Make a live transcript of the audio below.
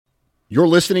You're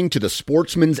listening to the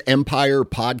Sportsman's Empire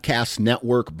Podcast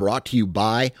Network, brought to you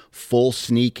by Full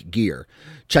Sneak Gear.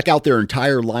 Check out their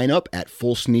entire lineup at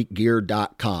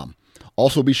fullsneakgear.com.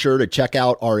 Also be sure to check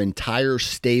out our entire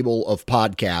stable of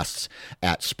podcasts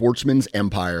at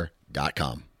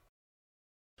sportsmansempire.com.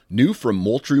 New from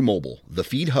Moultrie Mobile, the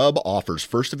Feed Hub offers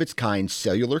first-of-its-kind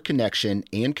cellular connection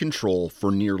and control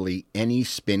for nearly any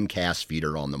spin cast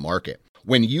feeder on the market.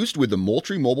 When used with the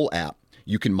Moultrie Mobile app,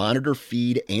 you can monitor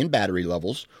feed and battery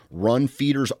levels, run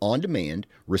feeders on demand,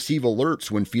 receive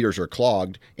alerts when feeders are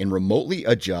clogged, and remotely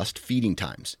adjust feeding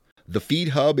times. The Feed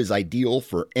Hub is ideal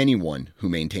for anyone who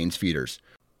maintains feeders.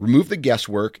 Remove the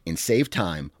guesswork and save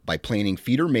time by planning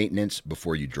feeder maintenance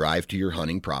before you drive to your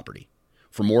hunting property.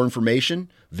 For more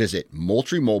information, visit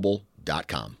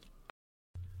MoultrieMobile.com.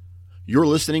 You're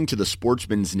listening to the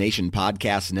Sportsman's Nation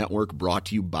Podcast Network, brought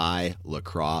to you by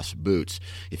Lacrosse Boots.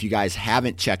 If you guys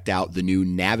haven't checked out the new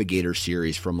Navigator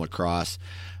series from Lacrosse,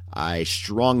 I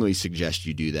strongly suggest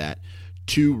you do that.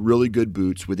 Two really good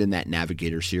boots within that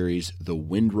Navigator series, the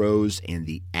Windrose and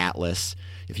the Atlas.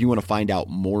 If you want to find out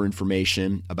more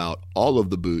information about all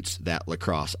of the boots that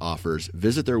Lacrosse offers,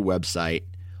 visit their website,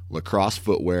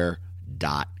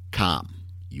 lacrossefootwear.com.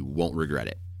 You won't regret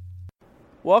it.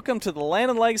 Welcome to the Land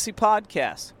and Legacy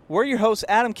Podcast. We're your hosts,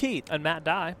 Adam Keith and Matt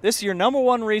Dye. This is your number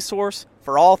one resource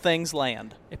for all things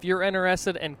land. If you're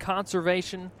interested in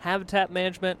conservation, habitat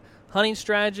management, hunting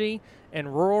strategy,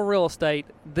 and rural real estate,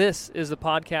 this is the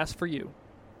podcast for you.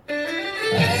 All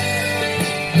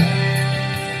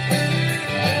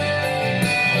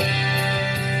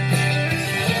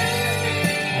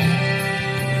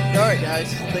right,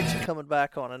 guys. Thanks for coming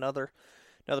back on another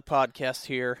podcast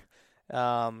here.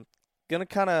 Gonna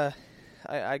kind of,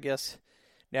 I guess,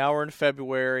 now we're in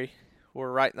February.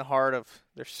 We're right in the heart of,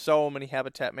 there's so many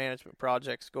habitat management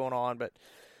projects going on, but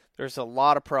there's a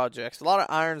lot of projects, a lot of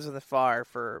irons in the fire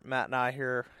for Matt and I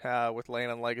here with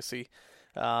Land and Legacy.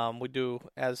 We do,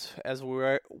 as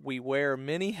we wear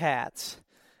many hats.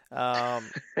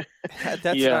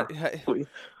 That's yeah.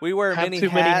 We wear many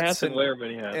hats and wear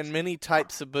many hats. And many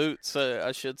types of boots,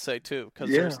 I should say, too, because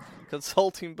there's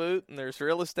consulting boot, and there's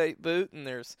real estate boot, and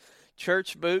there's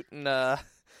church boot, and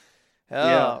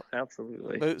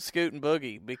absolutely, boot, scoot, and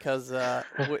boogie, because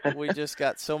we just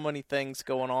got so many things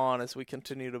going on as we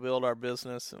continue to build our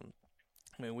business. And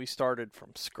I mean, we started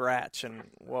from scratch, and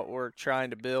what we're trying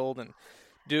to build and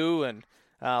do, and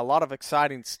a lot of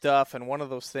exciting stuff. And one of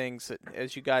those things that,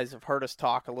 as you guys have heard us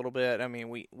talk a little bit, I mean,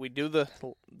 we do the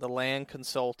land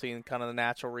consulting, kind of the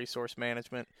natural resource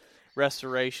management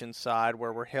restoration side,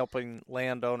 where we're helping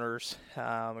landowners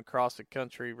across the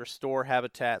country restore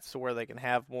habitats to where they can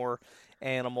have more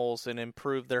animals and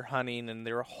improve their hunting and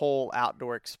their whole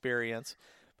outdoor experience.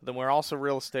 But then we're also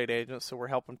real estate agents, so we're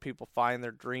helping people find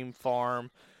their dream farm,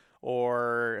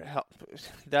 or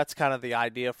that's kind of the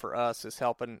idea for us, is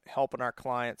helping our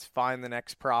clients find the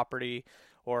next property,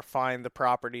 or find the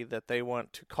property that they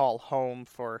want to call home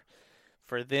for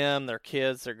them, their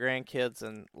kids, their grandkids,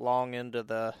 and long into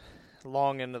the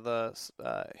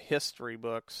history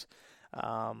books.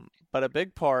 But a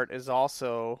big part is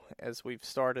also, as we've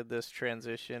started this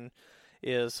transition,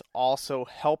 is also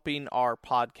helping our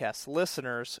podcast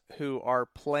listeners who are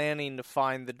planning to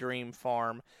find the dream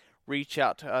farm reach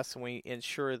out to us, and we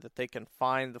ensure that they can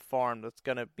find the farm that's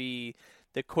going to be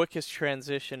the quickest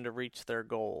transition to reach their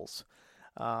goals.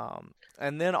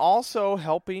 And then also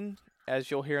helping, as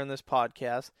you'll hear in this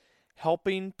podcast,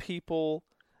 helping people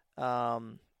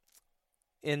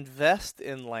invest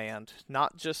in land,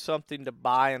 not just something to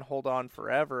buy and hold on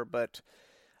forever, but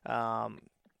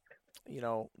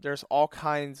there's all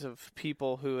kinds of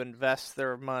people who invest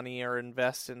their money or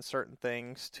invest in certain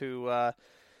things to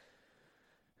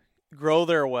grow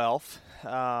their wealth,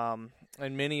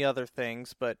 and many other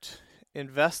things, but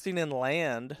investing in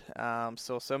land,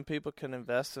 so some people can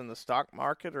invest in the stock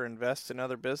market or invest in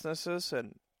other businesses,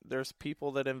 and there's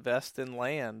people that invest in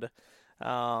land,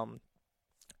 and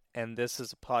this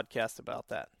is a podcast about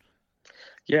that.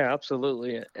 Yeah,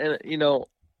 absolutely. And,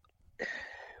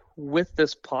 with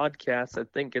this podcast, I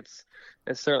think it's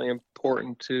certainly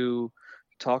important to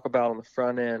talk about on the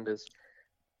front end is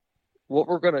what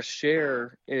we're going to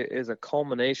share is a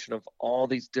culmination of all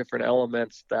these different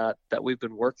elements that we've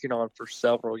been working on for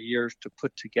several years to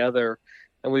put together.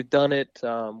 And we've done it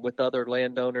with other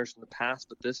landowners in the past,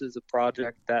 but this is a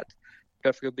project that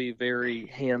definitely be very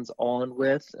hands-on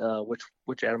with,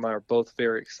 which Adam and I are both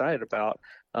very excited about.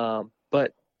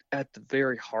 But at the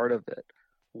very heart of it,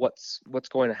 what's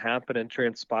going to happen and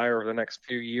transpire over the next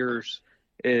few years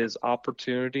is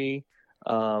opportunity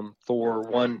for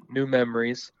one, new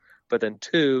memories, but then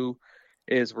two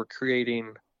is we're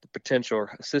creating the potential,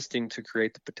 or assisting to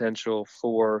create the potential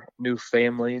for new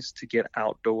families to get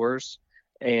outdoors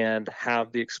and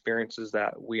have the experiences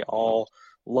that we all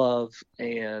love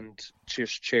and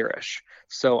just cherish.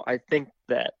 So I think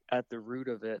that at the root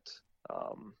of it,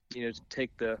 to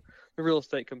take the real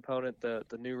estate component, the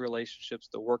new relationships,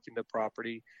 the working the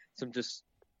property, some just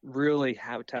really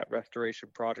habitat restoration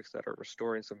projects that are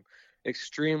restoring some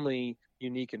extremely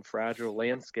unique and fragile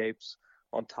landscapes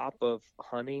on top of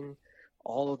hunting,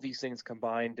 all of these things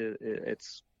combined,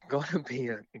 it's going to be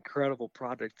an incredible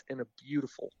project in a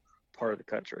beautiful part of the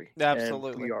country.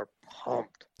 Absolutely. And we are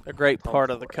pumped. A great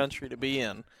part of the country to be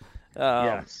in.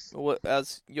 Yes.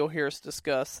 As you'll hear us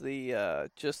discuss, the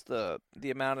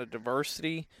amount of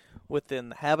diversity within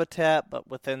the habitat, but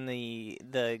within the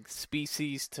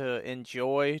species to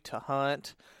enjoy, to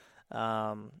hunt,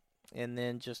 and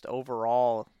then just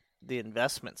overall the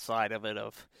investment side of it.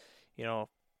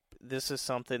 This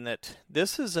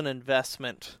is an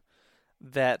investment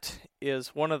that is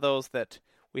one of those that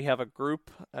we have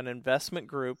an investment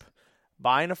group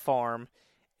buying a farm.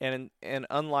 And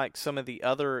unlike some of the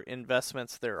other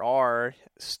investments there are,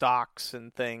 stocks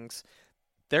and things,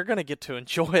 they're going to get to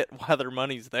enjoy it while their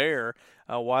money's there,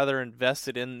 while they're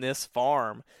invested in this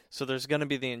farm. So there's going to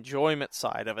be the enjoyment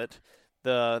side of it,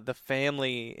 the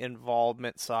family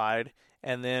involvement side,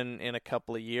 and then in a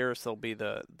couple of years there'll be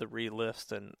the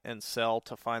relist and sell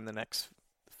to find the next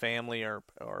family or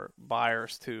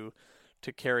buyers to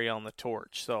carry on the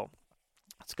torch. So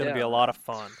it's going to be a lot of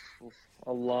fun.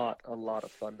 A lot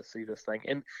of fun to see this thing,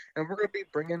 and we're going to be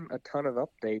bringing a ton of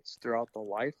updates throughout the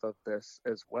life of this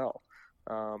as well.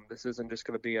 This isn't just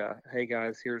going to be hey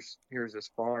guys, here's this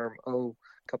farm. Oh,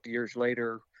 a couple years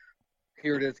later,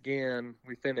 here it is again.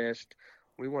 We finished.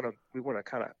 We want to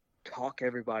kind of talk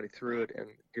everybody through it and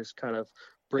just kind of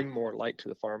bring more light to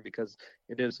the farm, because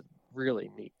it is a really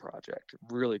neat project,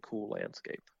 really cool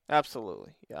landscape.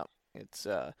 Absolutely, yeah. It's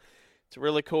a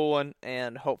really cool one,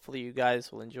 and hopefully you guys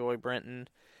will enjoy Brenton,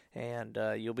 and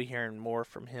you'll be hearing more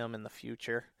from him in the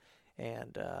future.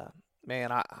 And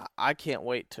man, I can't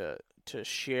wait to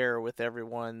share with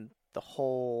everyone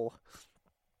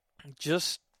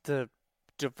just the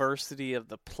diversity of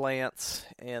the plants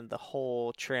and the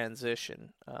whole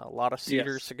transition. A lot of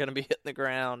cedars are going to be hitting the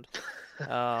ground.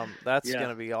 That's going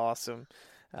to be awesome.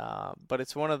 But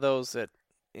it's one of those that,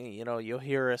 you'll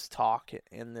hear us talk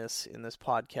in this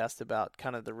podcast about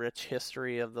kind of the rich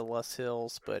history of the Les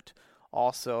Hills, but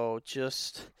also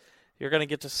just you're going to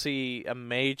get to see a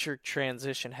major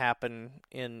transition happen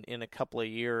in a couple of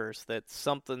years. That's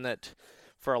something that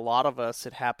for a lot of us,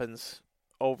 it happens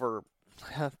over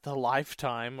the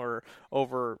lifetime or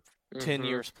over 10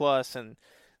 years plus. And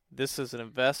this is an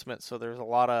investment. So there's a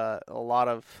lot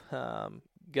of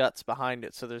guts behind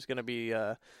it. So there's going to be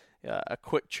a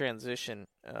quick transition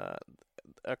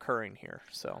occurring here.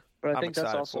 So but I think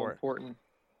that's also important.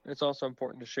 It's also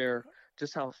important to share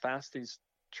just how fast these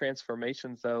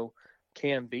transformations though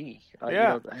can be,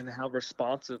 and how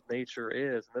responsive nature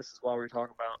is. And this is why we're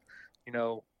talking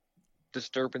about,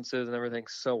 disturbances and everything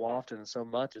so often and so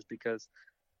much, is because,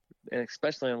 and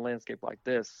especially in a landscape like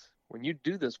this, when you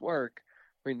do this work,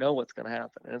 we know what's going to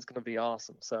happen, and it's going to be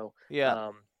awesome. So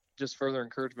just further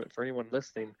encouragement for anyone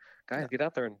listening, guys, get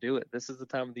out there and do it. This is the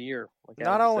time of the year.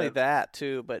 Not only that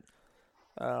too, but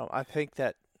I think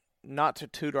that, not to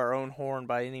toot our own horn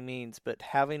by any means, but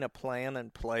having a plan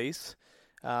in place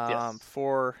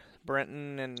for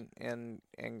Brenton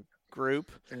and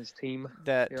group and his team,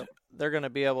 that they're going to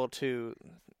be able to,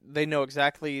 they know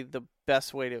exactly the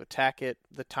best way to attack it,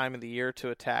 the time of the year to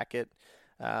attack it,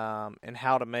 and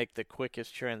how to make the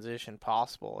quickest transition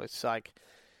possible. It's like,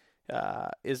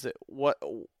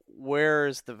 where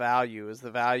is the value? Is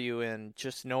the value in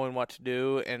just knowing what to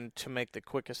do and to make the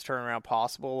quickest turnaround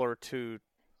possible, or to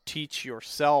teach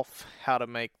yourself how to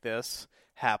make this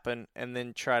happen and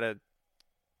then try to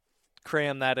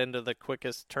cram that into the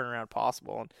quickest turnaround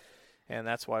possible? And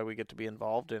that's why we get to be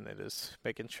involved in it, is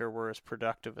making sure we're as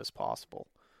productive as possible.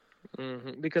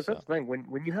 Because that's the thing,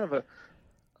 when you have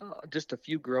just a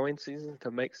few growing seasons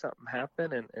to make something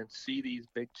happen and see these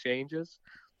big changes,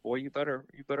 boy, you better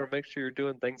make sure you're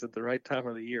doing things at the right time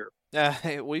of the year.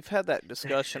 We've had that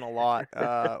discussion a lot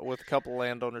with a couple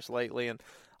landowners lately, and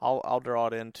I'll draw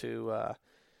it into,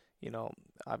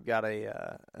 I've got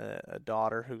a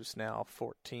daughter who's now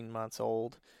 14 months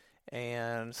old,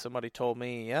 and somebody told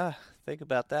me, think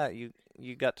about that.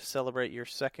 You got to celebrate your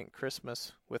second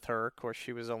Christmas with her. Of course,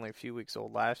 she was only a few weeks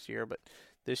old last year, but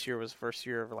this year was the first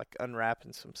year of like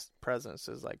unwrapping some presents.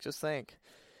 It's like, just think,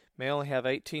 may only have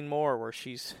 18 more where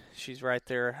she's right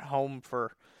there home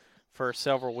for for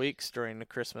several weeks during the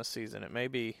Christmas season. It may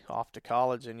be off to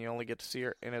college and you only get to see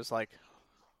her. And it's like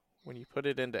when you put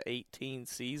it into 18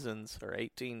 seasons or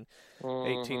 18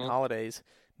 holidays,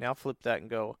 now flip that and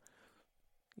go,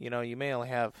 you know, you may only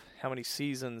have how many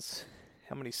seasons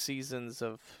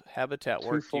of habitat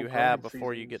work do you have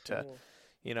before you get to,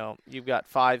 you know, you've got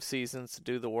 5 seasons to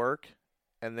do the work.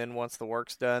 And then once the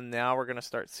work's done, now we're going to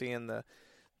start seeing the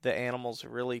animals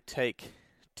really take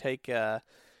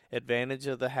advantage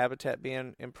of the habitat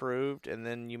being improved, and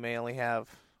then you may only have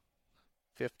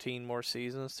 15 more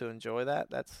seasons to enjoy that.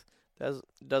 That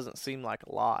doesn't seem like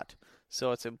a lot.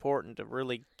 So it's important to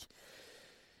really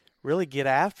get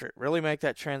after it, really make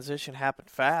that transition happen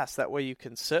fast. That way you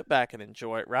can sit back and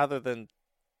enjoy it rather than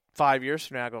 5 years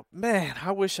from now go, man,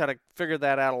 I wish I'd have figured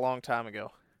that out a long time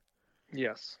ago.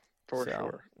 Yes, for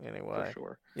sure. Anyway, for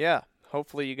sure. Yeah,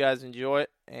 hopefully you guys enjoy it,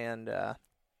 and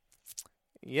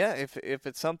yeah, if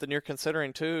it's something you're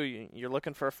considering too, you're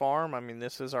looking for a farm. I mean,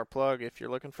 this is our plug. If you're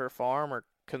looking for a farm or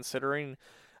considering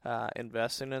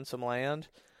investing in some land,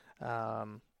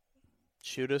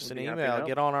 shoot us an email.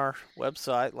 Get on our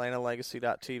website,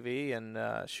 landandlegacy.tv,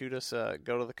 and shoot us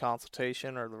go to the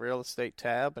consultation or the real estate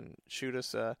tab and shoot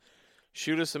us a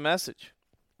message.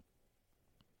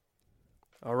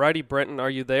 Alrighty, Brenton, are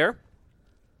you there?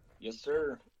 Yes,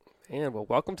 sir. And well,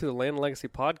 welcome to the Land and Legacy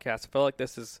podcast. I feel like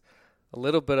this is a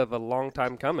little bit of a long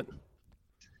time coming.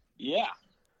 Yeah.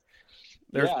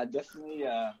 Yeah, definitely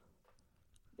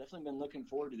been looking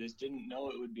forward to this. Didn't know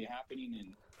it would be happening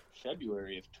in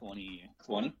February of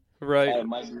 2020. Right. It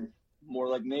might be more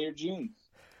like May or June.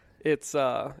 It's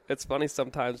funny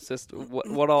sometimes just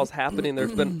what all's happening.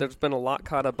 There's been a lot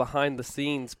kind of behind the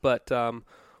scenes, but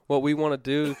what we want to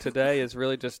do today is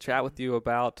really just chat with you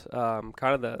about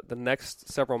kind of the next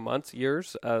several months,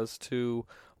 years, as to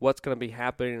what's going to be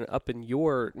happening up in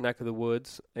your neck of the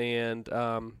woods, and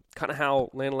kind of how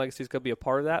Land and Legacy is going to be a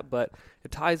part of that. But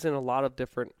it ties in a lot of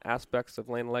different aspects of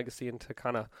Land and Legacy into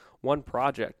kind of one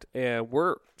project, and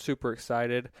we're super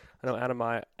excited. I know Adam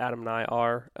and I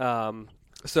are.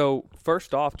 So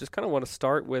first off, just kind of want to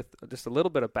start with just a little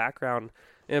bit of background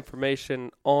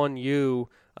information on you.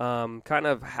 Kind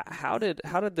of how did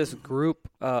this group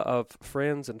of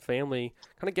friends and family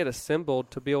kind of get assembled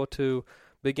to be able to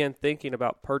begin thinking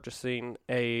about purchasing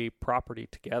a property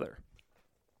together?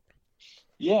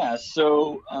 Yeah,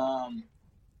 so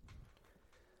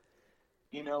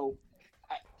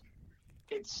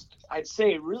I'd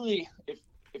say really,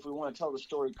 if we want to tell the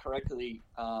story correctly,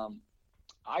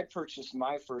 I purchased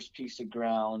my first piece of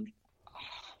ground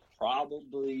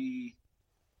probably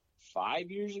 4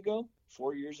 years ago.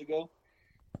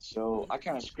 So I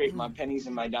kind of scraped my pennies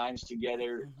and my dimes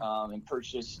together and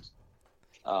purchased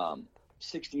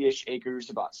 60-ish acres,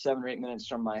 about 7 or 8 minutes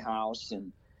from my house,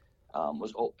 and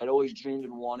I'd always dreamed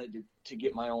and wanted to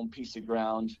get my own piece of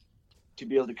ground to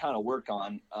be able to kind of work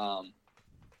on.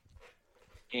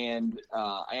 And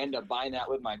I ended up buying that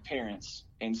with my parents.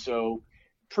 And so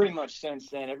pretty much since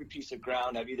then, every piece of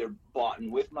ground I've either bought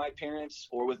with my parents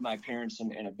or with my parents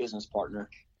and a business partner,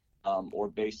 or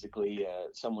basically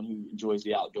someone who enjoys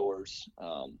the outdoors,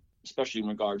 especially in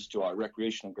regards to our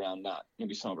recreational ground, not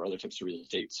maybe some of our other types of real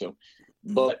estate. So,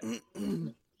 but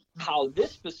how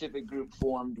this specific group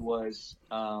formed was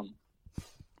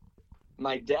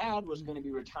my dad was going to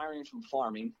be retiring from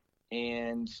farming,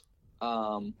 and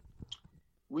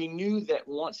we knew that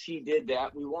once he did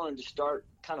that, we wanted to start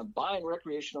kind of buying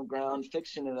recreational ground,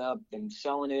 fixing it up, and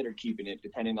selling it or keeping it,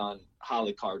 depending on how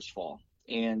the cards fall.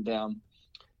 And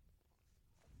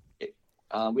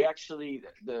we actually,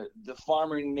 the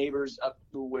farming neighbors up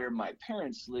to where my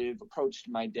parents live approached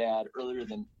my dad earlier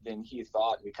than he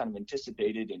thought. We kind of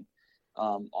anticipated, and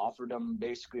offered them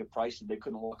basically a price that they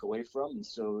couldn't walk away from. And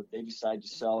so they decided to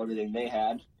sell everything they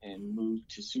had and move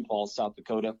to Sioux Falls, South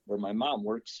Dakota, where my mom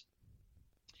works.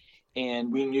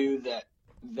 And we knew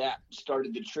that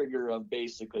started the trigger of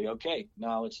basically, okay,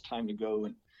 now it's time to go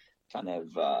and kind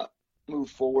of move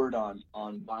forward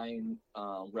on buying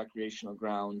recreational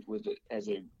ground with it as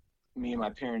me and my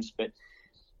parents. But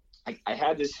I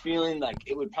had this feeling like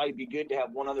it would probably be good to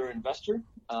have one other investor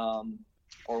or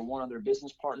one other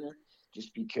business partner,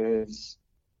 just because,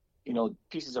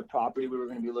 pieces of property we were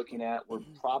going to be looking at were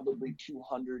probably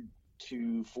 200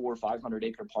 to 400 or 500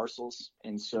 acre parcels.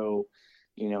 And so,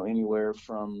 anywhere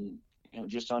from,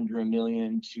 just under $1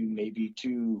 million to maybe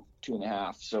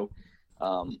 2.5. So,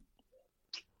 a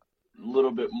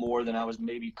little bit more than I was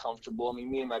maybe comfortable. I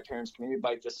mean, me and my parents can maybe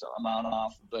bite this amount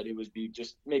off, but it would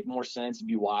just make more sense. It'd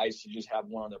be wise to just have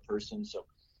one other person. So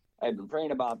I had been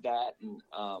praying about that. And,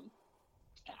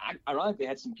 I ironically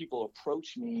had some people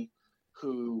approach me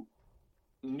who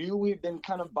knew we've been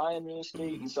kind of buying real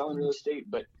estate and selling real estate,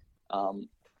 but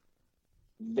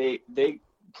they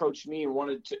approached me and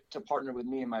wanted to partner with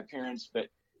me and my parents, but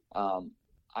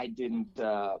I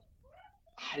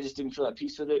just didn't feel that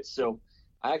piece with it. So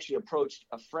I actually approached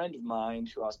a friend of mine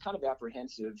who I was kind of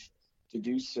apprehensive to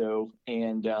do so,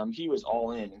 and he was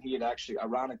all in. And he had actually,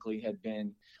 ironically, had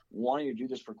been wanting to do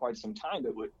this for quite some time,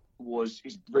 but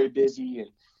he's very busy and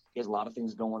he has a lot of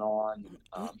things going on.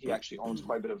 He actually owns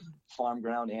quite a bit of farm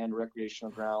ground and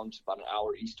recreational ground about an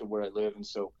hour east of where I live, and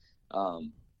so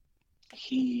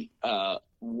he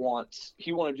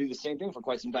wanted to do the same thing for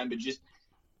quite some time, but just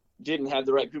didn't have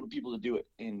the right group of people to do it.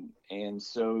 And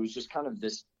so it was just kind of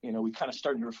this, we kind of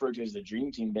started to refer to it as the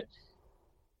dream team, but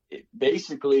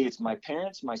basically it's my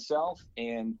parents, myself,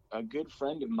 and a good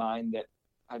friend of mine that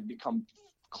I've become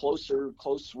close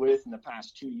with in the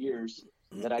past 2 years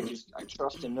that I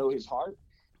trust and know his heart.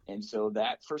 And so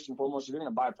that, first and foremost, if you're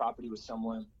going to buy a property with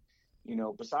someone,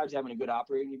 besides having a good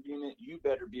operating agreement, you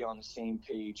better be on the same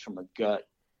page from a gut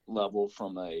level,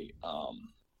 from a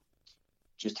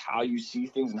just how you see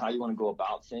things and how you want to go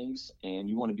about things. And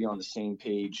you want to be on the same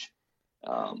page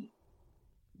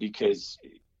because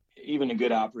even a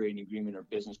good operating agreement or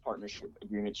business partnership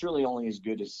agreement, it's really only as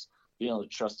good as being able to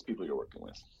trust the people you're working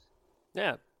with.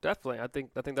 Yeah, definitely. I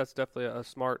think that's definitely a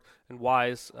smart and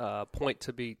wise point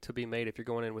to be made if you're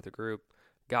going in with a group.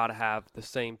 Got to have the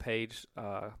same page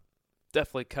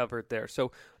definitely covered there.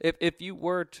 So if you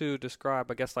were to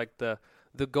describe, I guess, like the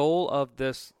goal of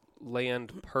this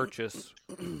land purchase,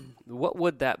 what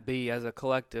would that be as a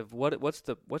collective? What's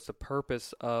the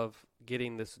purpose of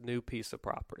getting this new piece of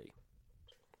property?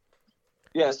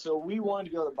 Yeah, so we wanted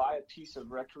to be able to buy a piece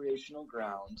of recreational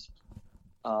ground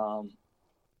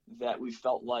that we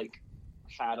felt like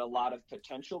had a lot of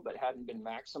potential but hadn't been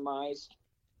maximized,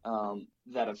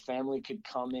 that a family could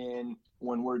come in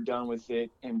when we're done with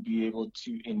it and be able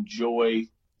to enjoy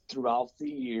throughout the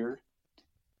year,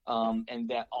 and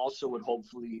that also would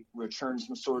hopefully return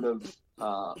some sort of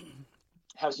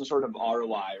have some sort of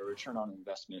ROI or return on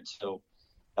investment. So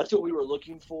that's what we were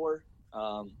looking for.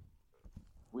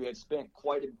 We had spent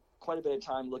quite a bit of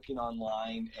time looking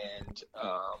online, and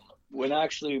when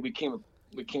actually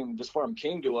this farm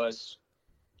came to us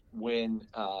when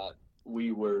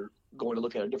we were going to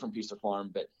look at a different piece of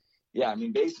farm. But yeah, I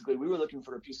mean, basically we were looking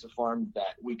for a piece of farm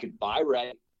that we could buy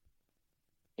right,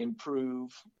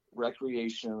 improve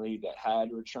recreationally, that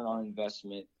had return on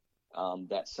investment,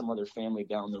 that some other family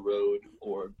down the road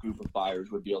or group of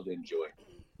buyers would be able to enjoy.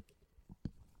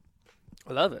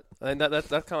 I love it. I mean, that's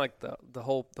kind of like the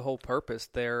whole purpose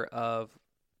there of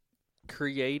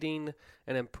creating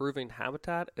and improving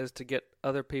habitat is to get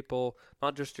other people,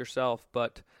 not just yourself,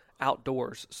 but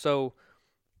outdoors. So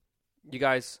you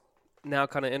guys now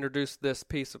kind of introduce this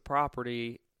piece of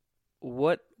property.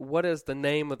 What is the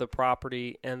name of the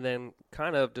property, and then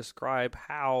kind of describe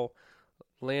how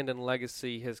Land and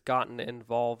Legacy has gotten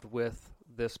involved with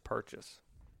this purchase?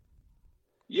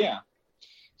 Yeah.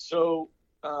 So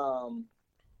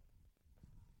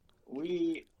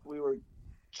we were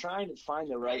trying to find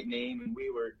the right name, and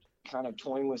we were kind of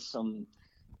toying with some,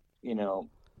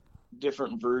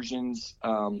 different versions.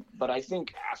 But I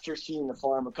think after seeing the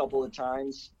farm a couple of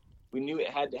times, we knew it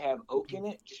had to have oak in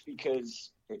it, just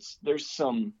because there's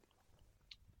some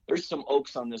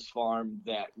oaks on this farm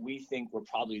that we think were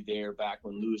probably there back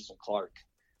when Lewis and Clark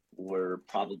were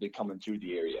probably coming through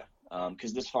the area.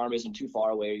 Because this farm isn't too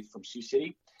far away from Sioux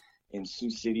City, and Sioux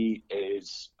City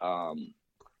is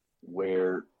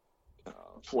where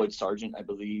Floyd Sargent, I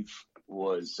believe,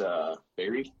 was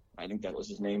buried. I think that was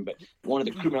his name, but one of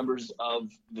the crew members of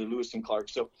the Lewis and Clark.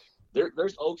 So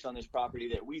there's oaks on this property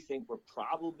that we think were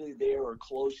probably there or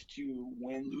close to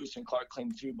when Lewis and Clark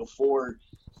came through, before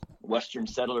Western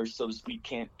settlers, so to speak,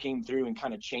 came through and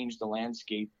kind of changed the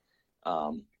landscape.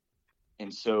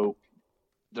 And so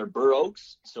they're bur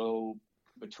oaks. So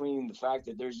between the fact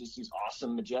that there's just these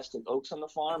awesome, majestic oaks on the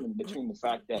farm, and between the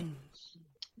fact that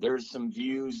there's some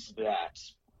views that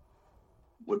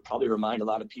would probably remind a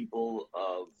lot of people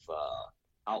of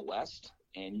out west,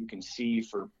 and you can see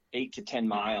for 8 to 10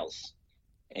 miles,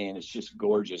 and it's just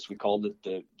gorgeous. We called it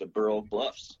the Bur Oak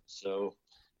Bluffs. So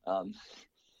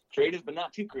creative, but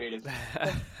not too creative.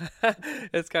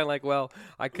 It's kind of like, well,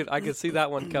 I could see that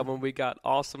one coming. We got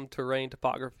awesome terrain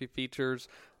topography features,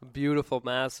 beautiful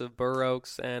massive bur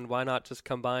oaks, and why not just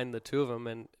combine the two of them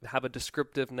and have a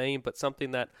descriptive name, but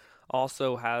something that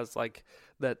also has like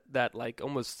that like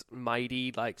almost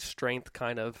mighty, like strength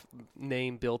kind of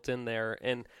name built in there.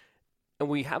 And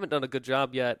we haven't done a good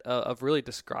job yet of really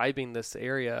describing this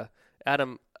area.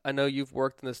 Adam, I know you've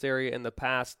worked in this area in the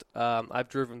past. I've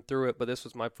driven through it, but this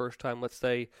was my first time, let's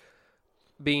say,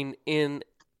 being in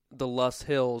the Luss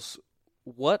Hills.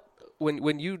 What,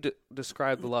 when you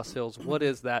describe the Luss Hills, what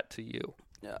is that to you?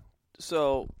 Yeah.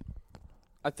 So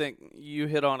I think you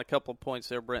hit on a couple of points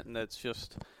there, Brenton, that's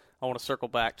just I want to circle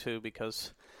back to,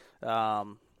 because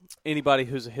anybody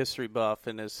who's a history buff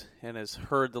and has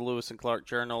heard the Lewis and Clark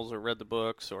journals or read the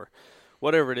books or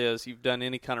whatever it is, you've done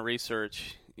any kind of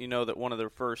research, you know that one of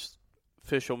their first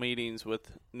official meetings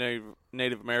with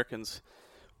Native Americans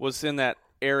was in that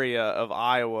area of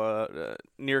Iowa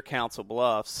near Council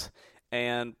Bluffs,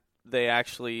 and they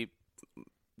actually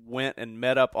went and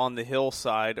met up on the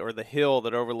hillside, or the hill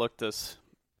that overlooked this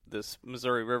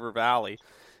Missouri River Valley,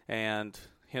 and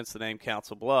hence the name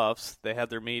Council Bluffs. They had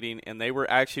their meeting, and they were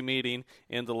actually meeting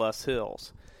in the Luss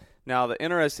Hills. Now, the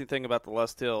interesting thing about the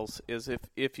Luss Hills is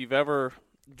if you've ever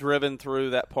driven through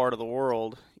that part of the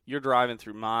world, you're driving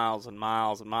through miles and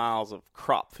miles and miles of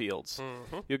crop fields.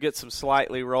 Mm-hmm. You'll get some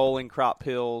slightly rolling crop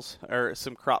hills or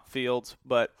some crop fields,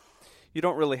 but you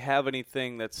don't really have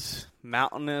anything that's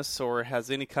mountainous or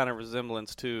has any kind of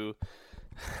resemblance to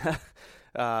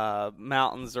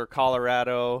mountains or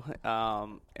Colorado.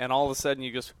 And all of a sudden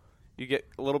you get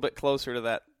a little bit closer to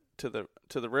that, to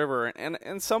the river. And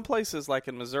in some places, like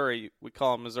in Missouri, we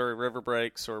call them Missouri River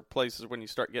breaks, or places when you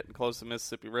start getting close to the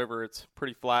Mississippi River, it's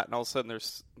pretty flat, and all of a sudden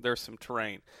there's some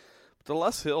terrain. But the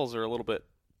Luss Hills are a little bit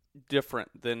different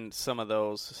than some of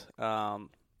those, than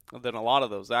a lot of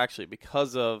those, actually,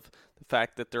 because of the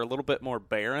fact that they're a little bit more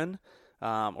barren,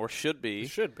 or should be.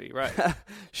 Should be, right.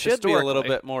 Should be a little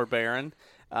bit more barren.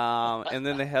 And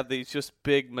then they have these just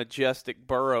big, majestic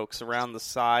bur oaks around the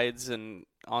sides and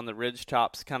on the ridge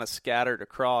tops, kind of scattered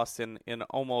across in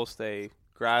almost a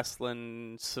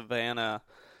grassland savanna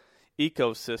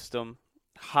ecosystem,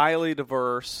 highly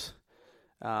diverse,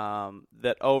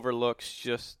 that overlooks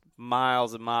just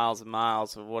miles and miles and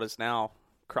miles of what is now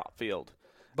crop field.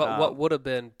 But what would have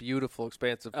been beautiful,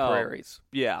 expansive prairies.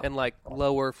 Yeah. And like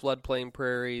lower floodplain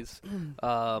prairies.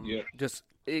 Just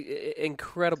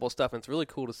incredible stuff. And it's really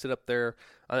cool to sit up there.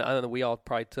 I know we all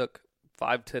probably took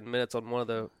 5-10 minutes on one of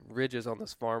the ridges on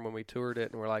this farm when we toured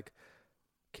it, and we're like,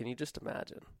 can you just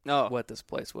imagine what this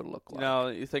place would look like? No,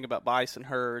 you think about bison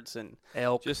herds and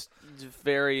elk, just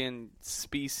varying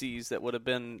species that would have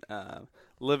been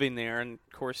living there. And,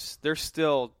 of course, there's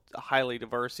still a highly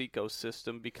diverse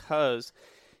ecosystem because,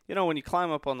 you know, when you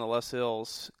climb up on the Luss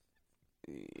Hills,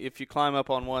 if you climb up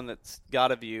on one that's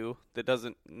got a view that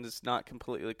is not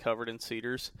completely covered in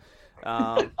cedars,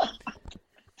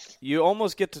 you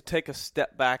almost get to take a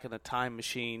step back in a time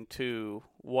machine to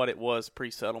what it was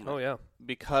pre-settlement. Oh, yeah.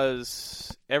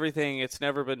 Because it's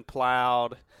never been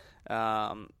plowed.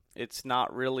 It's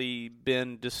not really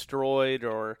been destroyed,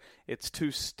 or it's too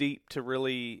steep to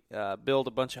really build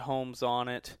a bunch of homes on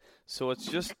it. So it's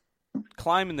just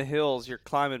climbing the hills. You're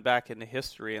climbing back into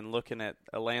history and looking at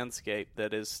a landscape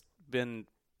that has been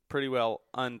pretty well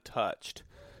untouched.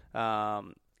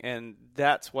 And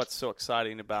that's what's so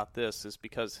exciting about this, is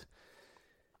because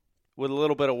with a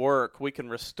little bit of work, we can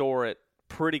restore it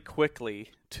pretty quickly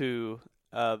to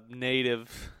a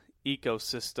native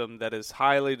ecosystem that is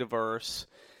highly diverse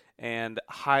and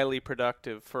highly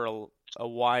productive for a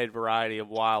wide variety of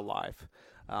wildlife.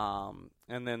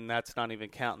 And then that's not even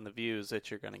counting the views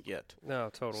that you're going to get. No,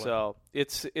 totally. So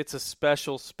it's a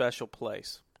special, special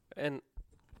place. And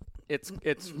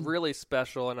it's really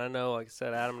special, and I know, like I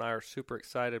said, Adam and I are super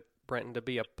excited, Brenton, to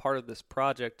be a part of this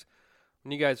project.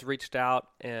 When you guys reached out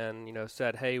and, you know,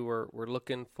 said, hey, we're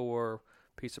looking for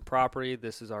a piece of property,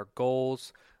 this is our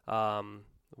goals,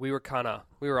 we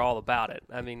were all about it.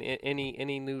 I mean,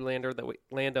 any new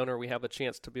landowner we have a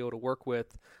chance to be able to work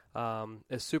with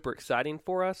is super exciting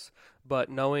for us. But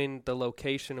knowing the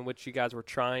location in which you guys were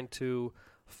trying to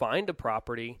find a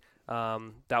property,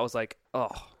 that was like, oh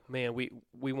man, we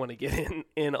want to get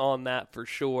in on that for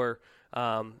sure.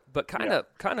 But kind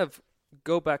of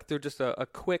go back through just a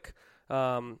quick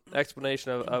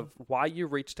explanation of why you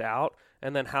reached out,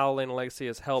 and then how Land and Legacy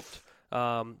has helped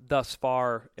thus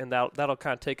far, and that'll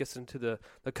kind of take us into the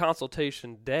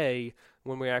consultation day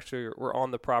when we're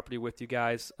on the property with you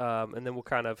guys, and then we'll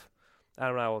kind of, I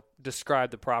don't know,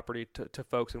 describe the property to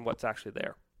folks and what's actually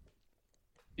there.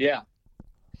 Yeah.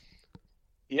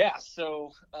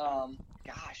 So,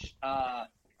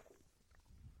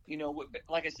 you know,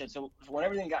 like I said, so when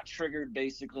everything got triggered,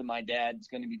 basically my dad's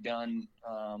going to be done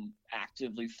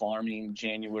actively farming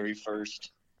January 1st,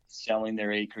 selling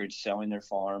their acreage, selling their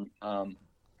farm.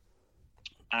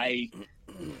 I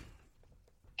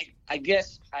I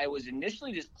guess I was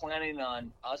initially just planning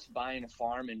on us buying a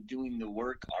farm and doing the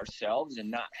work ourselves and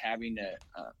not having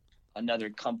another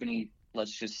company,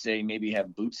 let's just say, maybe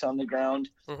have boots on the ground.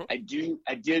 Mm-hmm.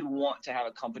 I did want to have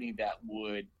a company that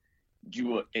would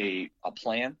do a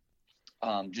plan,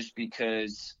 just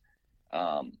because,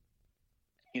 I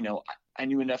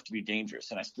knew enough to be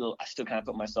dangerous, and I still kind of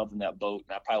put myself in that boat,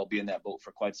 and I probably will be in that boat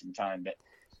for quite some time. But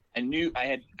I knew I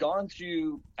had kind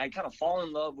of fallen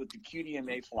in love with the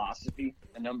QDMA philosophy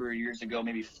a number of years ago,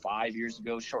 maybe 5 years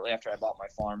ago, shortly after I bought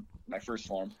my first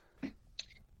farm.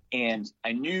 And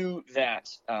I knew that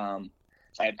I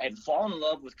had fallen in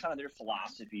love with kind of their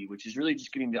philosophy, which is really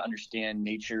just getting to understand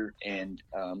nature and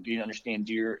getting to understand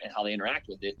deer and how they interact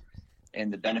with it,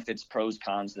 and the benefits, pros,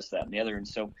 cons, this, that, and the other. And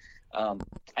so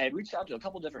I had reached out to a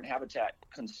couple different habitat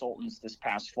consultants this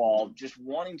past fall, just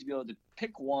wanting to be able to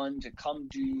pick one to come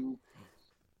do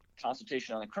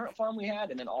consultation on the current farm we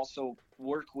had, and then also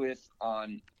work with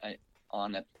on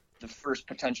the first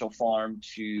potential farm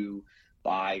to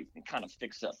buy and kind of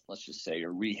fix up, let's just say,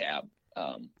 or rehab.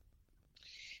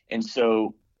 And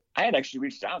so I had actually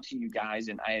reached out to you guys,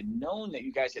 and I had known that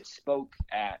you guys had spoke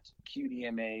at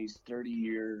QDMA's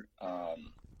 30-year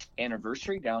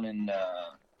anniversary down in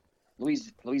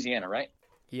Louisiana, right?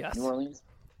 Yes. New Orleans?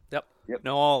 Yep.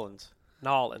 New Orleans.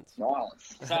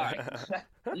 Sorry.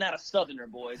 I'm not a Southerner,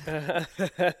 boys.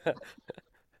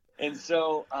 And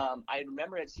so I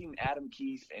remember I'd seen Adam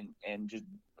Keefe and just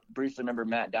briefly remember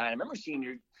Matt Dye. I remember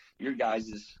seeing your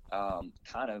guys'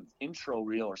 kind of intro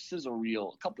reel or sizzle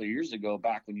reel a couple of years ago,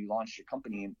 back when you launched your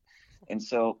company. And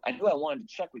so I knew I wanted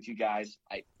to check with you guys.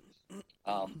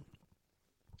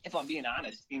 If I'm being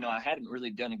honest, I hadn't really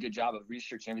done a good job of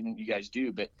researching everything you guys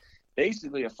do, but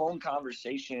basically a phone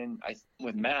conversation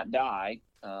with Matt Dye,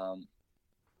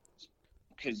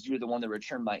 because you're the one that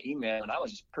returned my email, and I was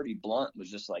just pretty blunt,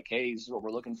 was just like, hey, this is what we're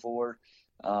looking for,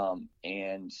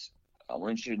 and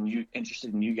we're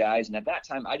interested in you guys. And at that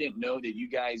time, I didn't know that you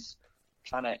guys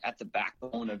kind of at the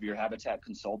backbone of your habitat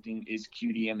consulting is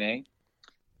QDMA,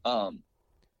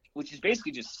 which is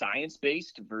basically just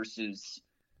science-based versus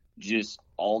just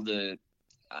all the,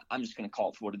 I'm just going to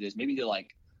call it for what it is. Maybe they're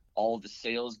like all the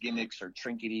sales gimmicks or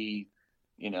trinkety,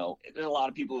 there's a lot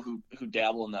of people who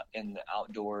dabble in the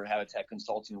outdoor habitat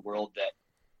consulting world that,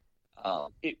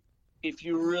 if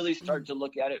you really start to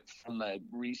look at it from a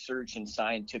research and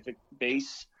scientific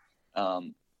base,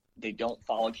 they don't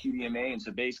follow QDMA. And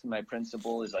so basically my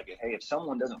principle is like, hey, if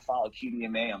someone doesn't follow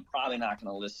QDMA, I'm probably not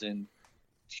going to listen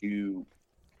to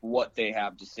what they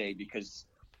have to say, because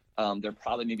they're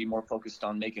probably maybe more focused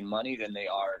on making money than they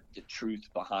are the truth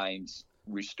behind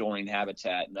restoring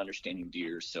habitat and understanding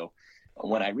deer. So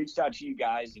when I reached out to you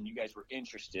guys and you guys were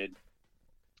interested,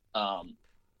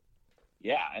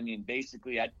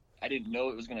 basically I didn't know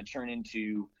it was going to turn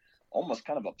into almost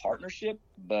kind of a partnership,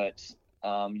 but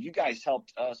you guys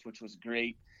helped us, which was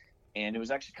great. And it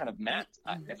was actually kind of Matt,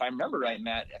 if I remember right,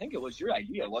 Matt, I think it was your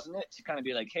idea, wasn't it? To kind of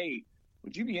be like, hey,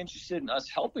 would you be interested in us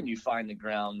helping you find the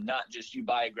ground, not just you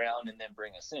buy a ground and then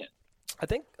bring us in? I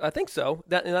think so.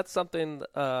 That's something,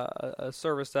 a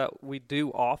service that we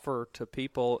do offer to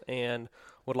people and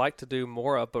would like to do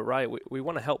more of. But we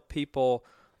want to help people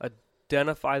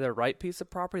identify the right piece of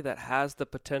property that has the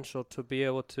potential to be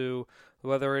able to,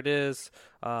 whether it is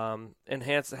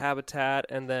enhance the habitat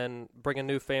and then bring a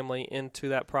new family into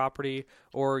that property,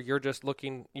 or you're just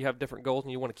looking, you have different goals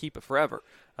and you want to keep it forever.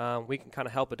 We can kind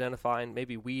of help identify and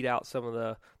maybe weed out some of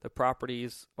the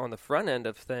properties on the front end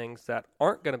of things that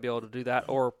aren't going to be able to do that,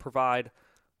 or provide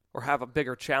or have a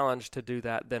bigger challenge to do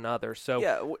that than others. So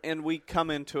yeah, and we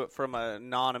come into it from a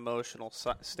non-emotional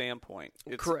standpoint.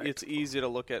 Correct. It's easy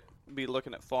to be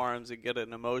looking at farms and get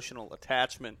an emotional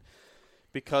attachment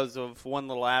because of one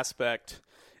little aspect,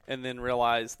 and then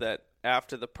realize that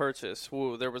after the purchase,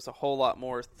 there was a whole lot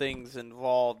more things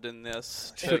involved in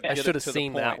this. I should have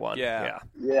seen that one. Yeah.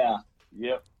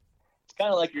 Yep. It's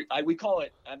kind of like we call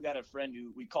it. I've got a friend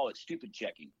who we call it stupid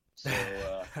checking. So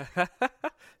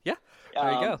yeah,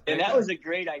 there you go. And that was a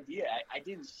great idea. I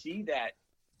didn't see that.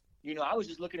 I was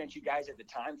just looking at you guys at the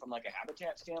time from like a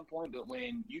habitat standpoint, but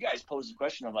when you guys posed the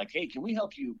question of like, hey, can we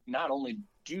help you not only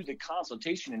do the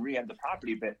consultation and rehab the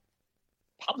property, but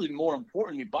probably more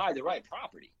importantly, buy the right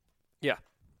property? Yeah,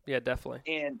 definitely.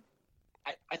 And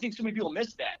I think so many people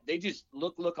miss that. They just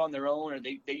look on their own, or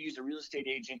they use a real estate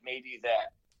agent maybe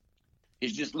that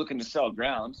is just looking to sell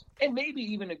grounds, and maybe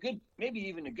even a good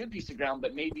piece of ground,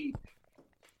 but maybe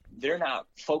they're not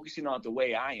focusing on it the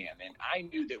way I am. And I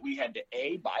knew that we had to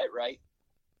A, buy it right.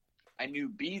 I knew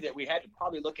B, that we had to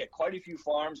probably look at quite a few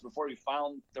farms before we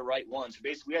found the right one. So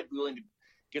basically we had to be willing to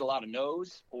get a lot of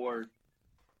no's, or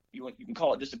you can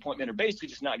call it disappointment, or basically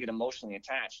just not get emotionally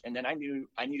attached. And then I knew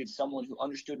I needed someone who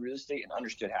understood real estate and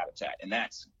understood habitat, and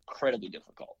that's incredibly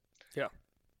difficult. Yeah.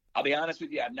 I'll be honest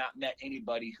with you, I've not met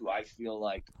anybody who I feel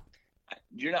like,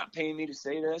 you're not paying me to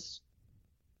say this,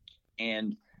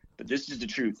 but this is the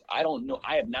truth. I don't know.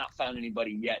 I have not found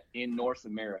anybody yet in North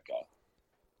America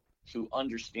who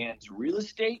understands real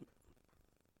estate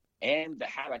and the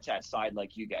habitat side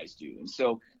like you guys do. And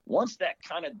so once that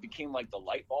kind of became like the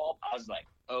light bulb, I was like,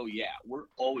 oh yeah, we're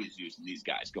always using these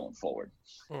guys going forward.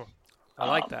 I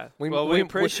like that. We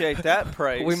appreciate that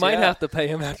praise. We might have to pay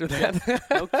him after that.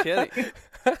 No kidding.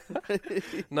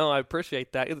 No, I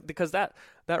appreciate that, because that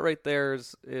right there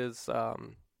is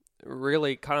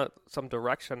really kind of some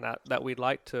direction that we'd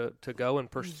like to go and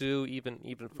pursue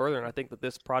even further. And I think that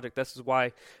this project, this is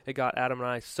why it got Adam and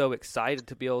I so excited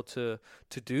to be able to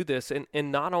do this,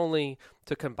 and not only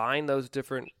to combine those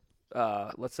different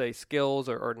let's say skills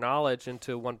or knowledge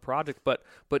into one project, but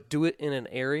do it in an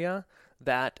area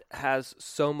that has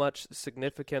so much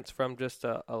significance from just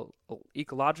a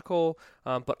ecological,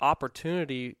 but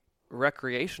opportunity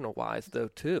recreational wise though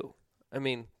too. I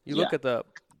mean, you look at the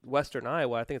Western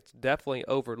Iowa, I think it's definitely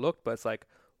overlooked, but it's like,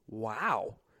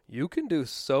 wow, you can do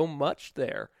so much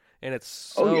there, and it's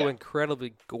so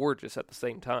incredibly gorgeous at the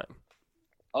same time.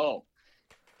 Oh,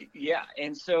 yeah,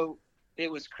 and so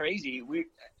it was crazy.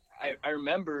 I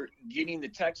remember getting the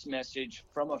text message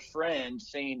from a friend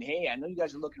saying, hey, I know you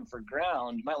guys are looking for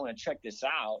ground. You might want to check this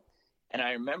out. And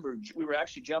I remember we were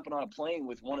actually jumping on a plane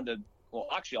with all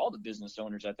the business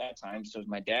owners at that time. So it was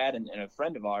my dad and a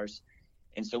friend of ours.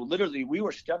 And so literally we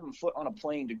were stepping foot on a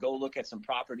plane to go look at some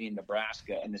property in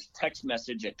Nebraska. And this text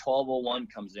message at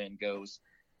 12:01 comes in, goes,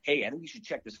 hey, I think you should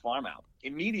check this farm out.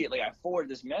 Immediately I forward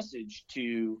this message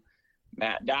to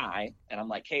Matt Dye, and I'm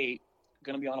like, hey,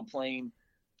 going to be on a plane.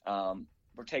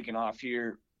 We're taking off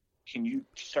here. Can you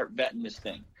start vetting this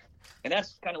thing? And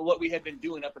that's kind of what we had been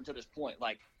doing up until this point.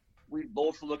 Like, we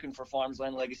both were looking for Farms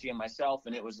Land Legacy and myself,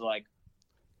 and it was like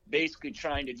basically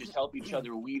trying to just help each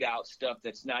other weed out stuff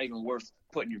that's not even worth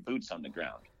putting your boots on the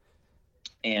ground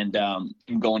and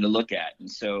going to look at.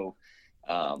 And so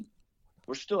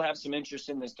we still have some interest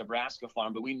in this Nebraska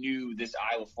farm, but we knew this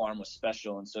Iowa farm was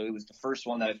special. And so it was the first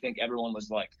one that I think everyone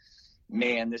was like,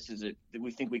 man, this is it.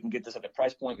 We think we can get this at the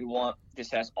price point we want.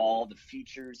 This has all the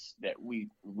features that we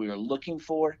are looking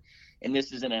for. And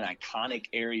this is in an iconic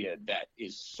area that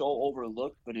is so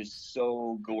overlooked, but is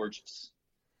so gorgeous.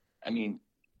 I mean,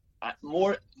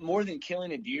 more than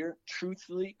killing a deer,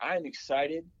 truthfully, I am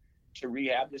excited to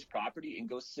rehab this property and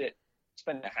go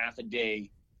spend a half a day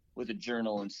with a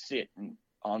journal and sit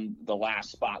on the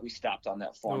last spot we stopped on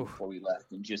that farm before we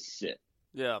left, and just sit.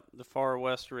 Yeah, the Far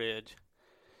West Ridge.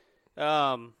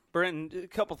 Brenton, a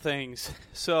couple things.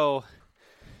 So,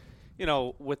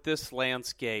 with this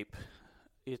landscape,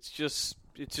 it's just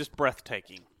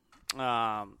breathtaking.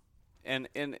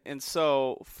 And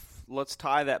so let's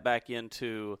tie that back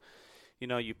into,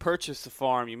 you purchased the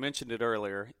farm. You mentioned it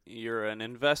earlier. You're an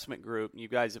investment group. You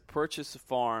guys have purchased the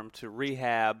farm to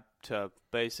rehab, to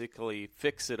basically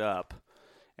fix it up.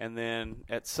 And then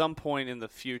at some point in the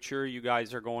future, you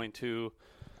guys are going to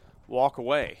walk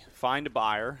away, find a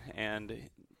buyer, and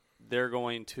they're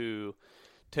going to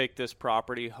take this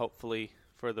property, hopefully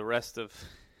for the rest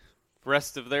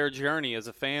of their journey as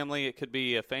a family. It could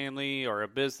be a family or a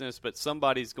business, but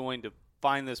somebody's going to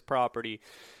find this property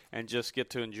and just get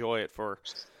to enjoy it for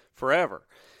forever.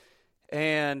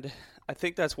 And I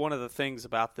think that's one of the things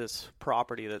about this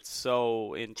property that's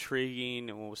so intriguing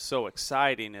and was so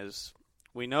exciting is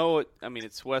we know it. I mean,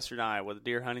 it's Western Iowa. The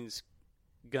deer hunting's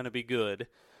going to be good.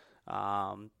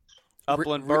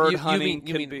 Upland bird hunting.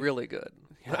 You mean really good?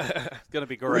 Yeah, it's going to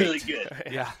be great. Really good.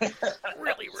 Yeah,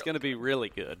 it's going to be really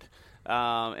good.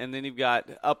 And then you've got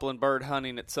upland bird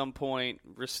hunting at some point,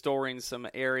 restoring some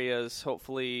areas.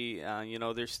 Hopefully,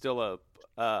 there's still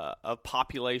a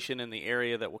population in the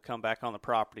area that will come back on the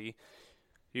property.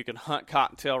 You can hunt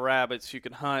cottontail rabbits. You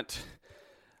can hunt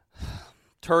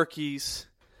turkeys.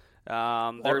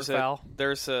 Waterfowl.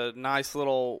 There's a nice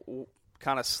little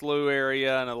kind of slough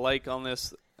area and a lake on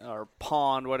this, or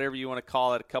pond, whatever you want to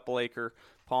call it, a couple acre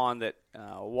pond that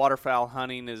waterfowl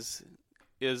hunting is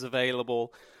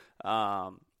available.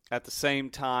 At the same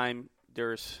time,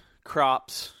 there's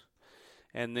crops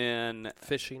and then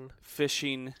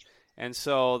fishing. And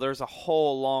so there's a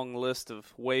whole long list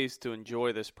of ways to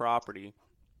enjoy this property.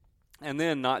 And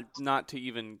then not to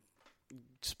even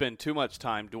spend too much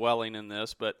time dwelling in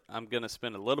this, but I'm going to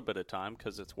spend a little bit of time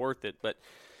because it's worth it. But,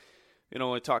 when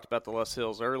we talked about the Les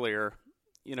Hills earlier,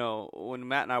 when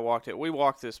Matt and I we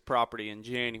walked this property in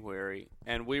January,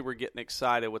 and we were getting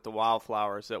excited with the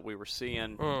wildflowers that we were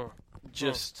seeing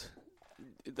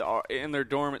in their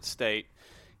dormant state.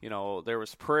 There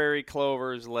was prairie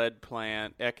clovers, lead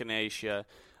plant, echinacea,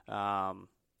 and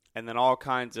then all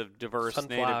kinds of diverse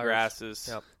native grasses.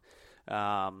 Yep.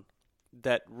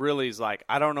 That really is like,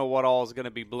 I don't know what all is going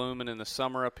to be blooming in the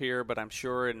summer up here, but I'm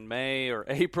sure in May or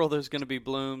April there's going to be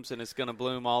blooms, and it's going to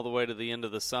bloom all the way to the end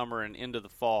of the summer and into the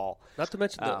fall. Not to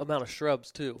mention the amount of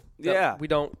shrubs too. Yeah,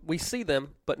 we see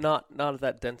them, but not at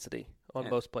that density on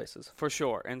most places. For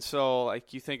sure. And so,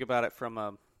 like, you think about it from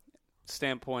a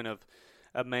standpoint of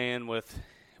a man with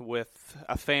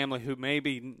a family who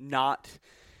maybe not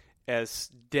as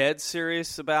dead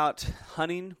serious about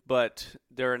hunting, but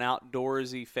they're an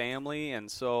outdoorsy family, and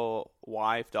so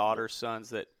wife, daughter,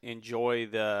 sons that enjoy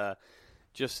the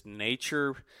just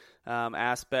nature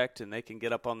aspect, and they can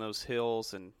get up on those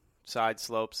hills and side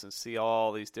slopes and see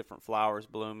all these different flowers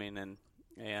blooming,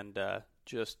 and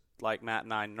just like Matt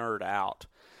and I nerd out.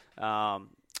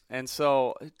 And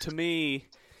so to me,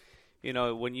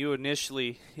 when you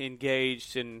initially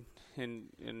engaged and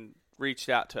reached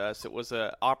out to us, it was an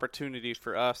opportunity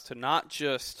for us to not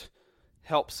just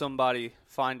help somebody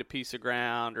find a piece of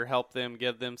ground or help them,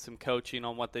 give them some coaching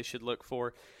on what they should look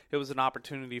for. It was an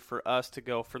opportunity for us to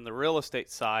go from the real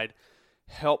estate side,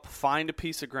 help find a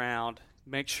piece of ground,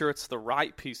 make sure it's the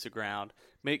right piece of ground,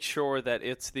 make sure that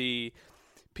it's the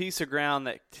piece of ground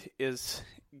that is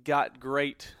got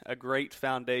a great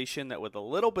foundation that with a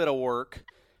little bit of work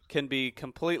can be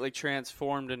completely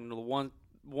transformed into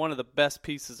one of the best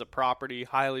pieces of property,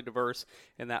 highly diverse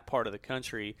in that part of the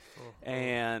country.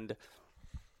 And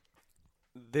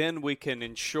then we can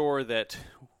ensure that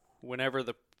whenever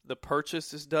the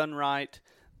purchase is done right,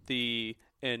 the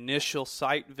initial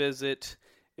site visit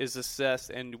is assessed,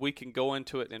 and we can go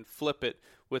into it and flip it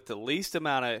with the least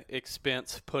amount of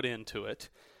expense put into it,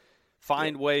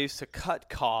 find ways to cut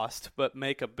cost but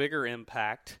make a bigger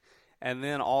impact, and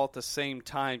then all at the same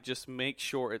time just make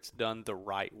sure it's done the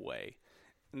right way.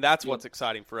 And that's what's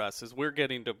exciting for us, is we're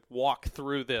getting to walk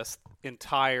through this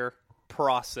entire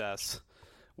process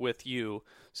with you.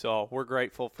 So we're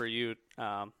grateful for you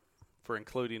for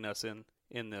including us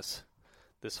in this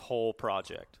whole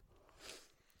project.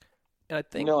 And I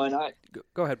think go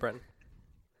ahead, Brenton.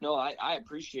 No, I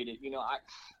appreciate it.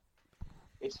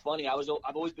 It's funny. I've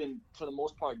always been, for the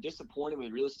most part, disappointed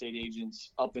with real estate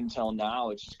agents up until now.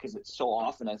 It's just because it's so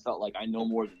often I felt like I know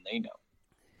more than they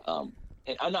know.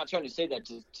 And I'm not trying to say that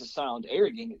to sound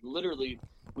arrogant. Literally,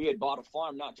 we had bought a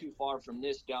farm not too far from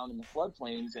this down in the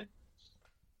floodplains, and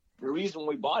the reason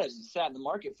we bought it is it sat in the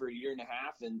market for a year and a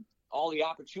half, and all the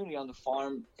opportunity on the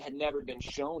farm had never been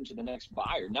shown to the next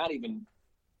buyer, not even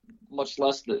much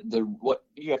less the what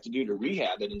you have to do to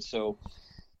rehab it. And so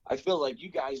I feel like you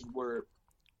guys were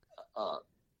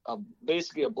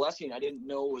basically a blessing I didn't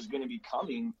know was going to be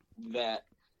coming. That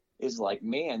is like,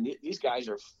 man, these guys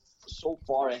are so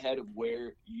far ahead of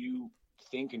where you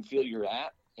think and feel you're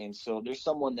at. And so there's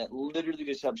someone that literally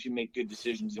just helps you make good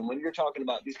decisions. And when you're talking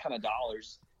about these kind of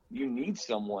dollars, you need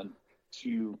someone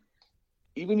to,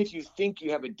 even if you think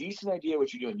you have a decent idea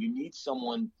what you're doing, you need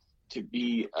someone to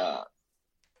be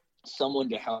someone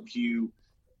to help you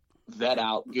vet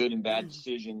out good and bad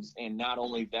decisions. And not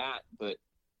only that, but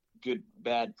good,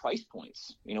 bad price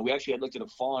points. We actually had looked at a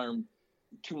farm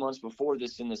 2 months before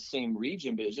this in the same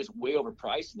region, but it's just way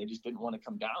overpriced, and they just didn't want to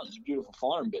come down. It's a beautiful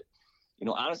farm, but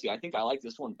honestly, I think I like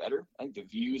this one better. I think the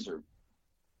views are.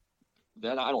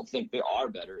 Then I don't think they are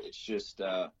better. It's just,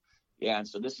 And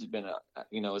so this has been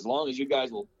as long as you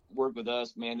guys will work with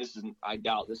us, man. I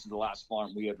doubt this is the last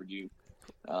farm we ever do.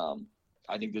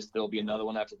 I think there'll be another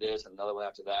one after this, and another one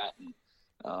after that, and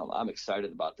I'm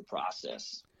excited about the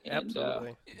process.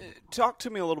 Absolutely. Talk to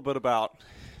me a little bit about.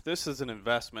 This is an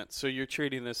investment, so you're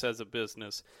treating this as a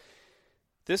business.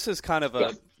 This is kind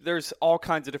of there's all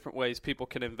kinds of different ways people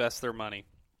can invest their money.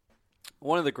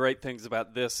 One of the great things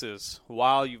about this is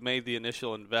while you've made the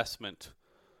initial investment,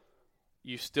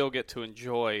 you still get to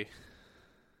enjoy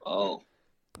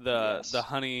the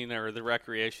hunting or the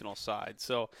recreational side.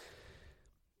 So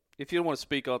if you don't want to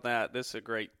speak on that, this is a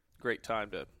great time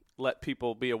to let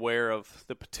people be aware of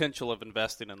the potential of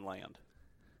investing in land.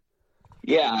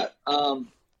 Yeah.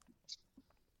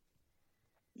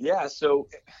 So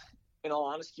in all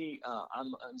honesty,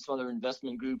 I'm in some other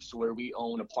investment groups where we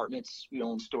own apartments, we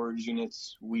own storage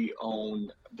units, we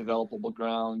own developable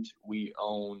ground, we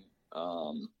own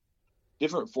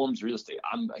different forms of real estate.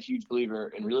 I'm a huge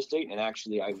believer in real estate, and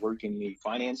actually I work in the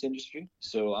finance industry.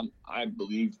 So I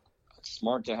believe it's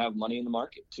smart to have money in the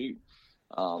market too.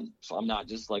 So I'm not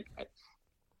just like,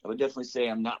 I would definitely say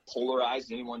I'm not polarized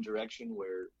in any one direction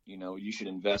where, you should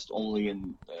invest only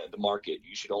in the market.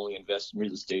 You should only invest in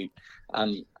real estate.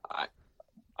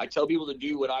 I tell people to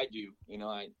do what I do, and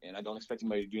I don't expect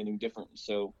anybody to do anything different.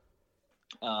 So,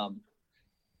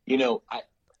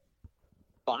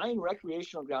 buying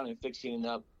recreational ground and fixing it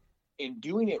up and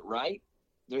doing it right,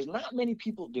 there's not many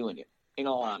people doing it, in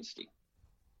all honesty.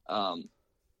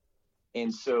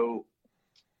 And so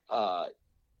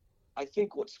I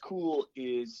think what's cool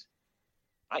is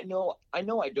I know I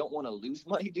don't want to lose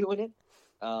money doing it,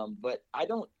 but I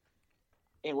don't,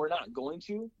 and we're not going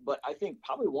to, but I think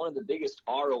probably one of the biggest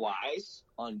ROIs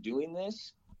on doing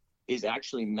this is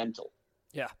actually mental.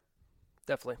 Yeah,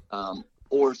 definitely.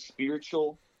 Or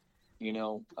spiritual, I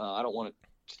don't want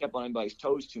to step on anybody's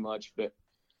toes too much, but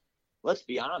let's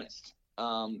be honest.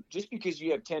 Just because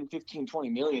you have 10, 15, 20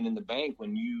 million in the bank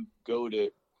when you go to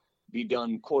be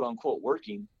done, quote unquote,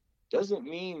 working, doesn't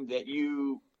mean that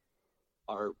you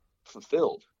are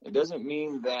fulfilled. It doesn't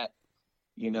mean that,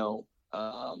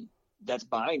 that's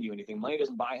buying you anything. Money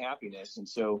doesn't buy happiness. And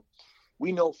so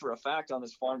we know for a fact on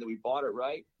this farm that we bought it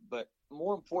right. But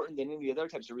more important than any other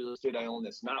types of real estate I own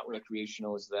that's not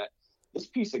recreational is that this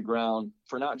piece of ground,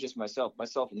 for not just myself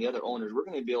and the other owners, we're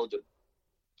going to be able to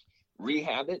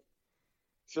rehab it,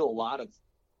 feel a lot of,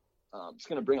 it's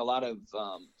going to bring a lot of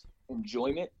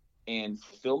enjoyment and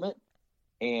fulfillment.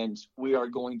 And we are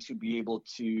going to be able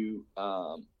to,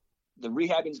 the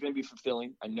rehabbing is going to be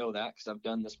fulfilling. I know that because I've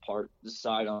done this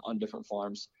side on different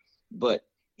farms. But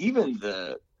even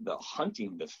the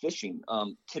hunting, the fishing,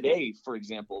 today, for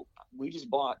example, we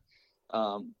bought,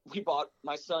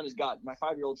 my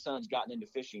 5-year-old son's gotten into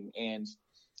fishing, and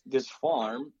this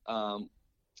farm,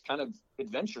 it's kind of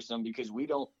adventuresome because we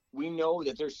know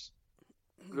that there's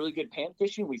really good pan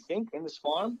fishing, we think, in this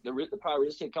farm. The private real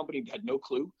estate company had no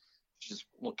clue, which is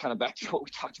kind of back to what we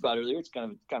talked about earlier. It's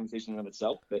kind of a conversation in of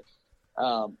itself, but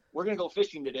we're going to go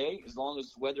fishing today as long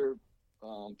as weather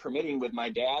permitting with my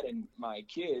dad and my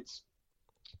kids,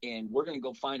 and we're going to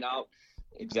go find out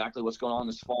exactly what's going on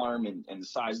this farm and the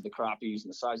size of the crappies and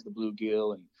the size of the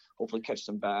bluegill, and hopefully catch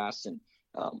some bass. And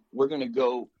we're going to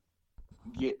go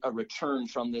get a return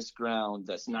from this ground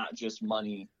that's not just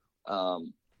money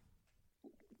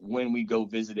when we go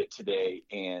visit it today.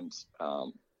 And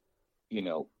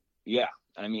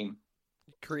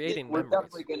creating we're memories.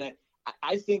 definitely gonna,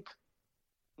 I think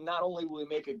not only will we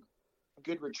make a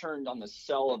good return on the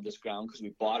sell of this ground because we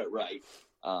bought it right,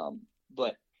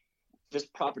 but this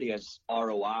property has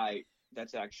ROI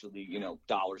that's actually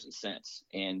dollars and cents.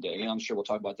 And I'm sure we'll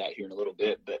talk about that here in a little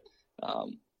bit, but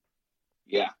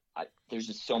there's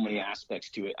just so many aspects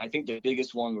to it. I think the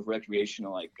biggest one with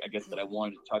recreational, I guess, that I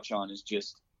wanted to touch on is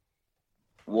just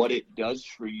what it does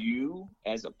for you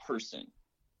as a person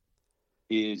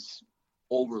is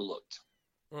overlooked.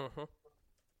 Mm-hmm.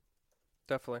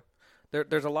 Definitely.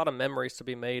 There's a lot of memories to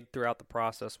be made throughout the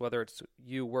process, whether it's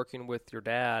you working with your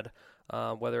dad,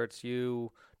 whether it's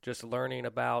you just learning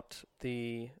about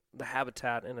the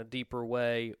habitat in a deeper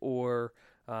way, or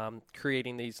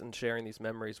creating these and sharing these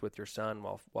memories with your son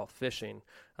while fishing.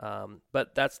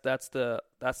 But that's the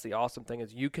awesome thing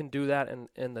is you can do that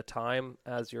in the time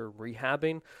as you're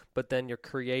rehabbing, but then you're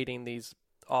creating these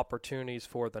opportunities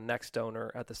for the next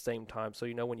owner at the same time. So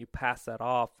when you pass that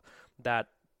off, that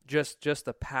just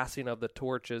the passing of the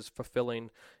torch is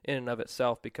fulfilling in and of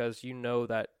itself, because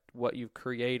that what you've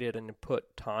created and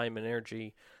put time and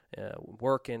energy,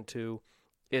 work into,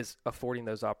 is affording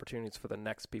those opportunities for the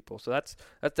next people. So that's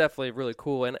definitely really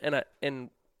cool. And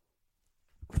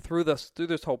through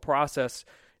this whole process,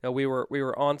 we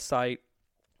were on site.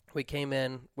 We came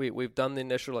in. We've done the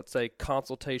initial, let's say,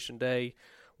 consultation day.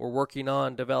 We're working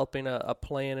on developing a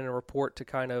plan and a report to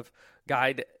kind of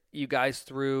guide you guys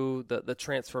through the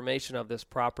transformation of this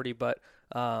property. But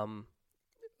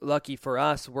lucky for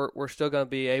us, we're still going to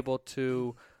be able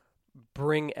to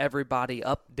bring everybody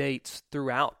updates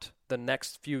throughout the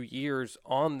next few years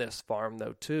on this farm,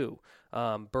 though, too.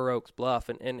 Burr Oaks Bluff,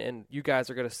 and you guys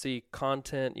are going to see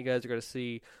content. You guys are going to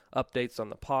see updates on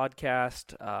the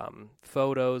podcast,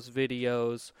 photos,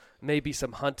 videos, maybe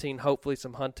some hunting, hopefully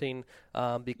some hunting,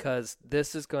 because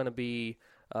this is going to be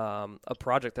a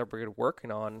project that we're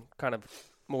working on kind of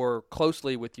more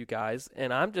closely with you guys.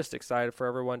 And I'm just excited for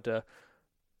everyone to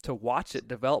watch it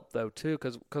develop, though, too,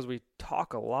 because we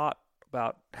talk a lot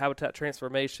about habitat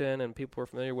transformation, and people are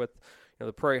familiar with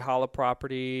the Prairie Hollow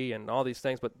property and all these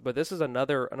things, but this is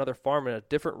another farm in a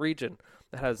different region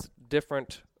that has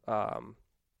different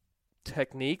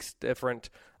techniques, different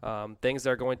things that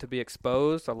are going to be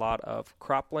exposed, a lot of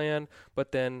cropland,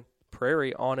 but then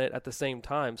prairie on it at the same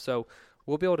time. So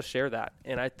we'll be able to share that,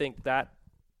 and I think that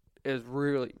is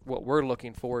really what we're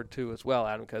looking forward to as well,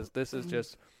 Adam, because this is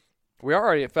just we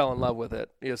already fell in love with it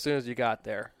as soon as you got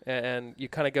there, and you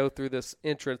kind of go through this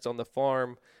entrance on the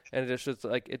farm, and it's just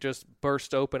like it just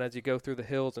burst open as you go through the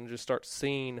hills and just start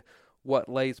seeing what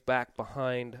lays back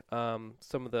behind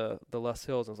some of the less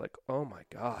hills. And it's like, oh my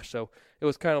gosh! So it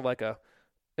was kind of like a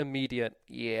immediate,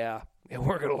 yeah,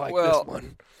 we're gonna like this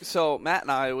one. So Matt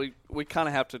and I, we kind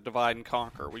of have to divide and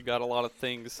conquer. We got a lot of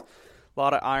things, a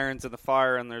lot of irons in the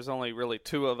fire, and there's only really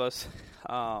two of us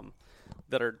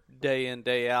that are day in,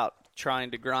 day out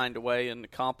trying to grind away and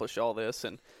accomplish all this.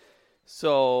 And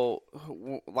so,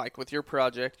 like with your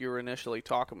project, you were initially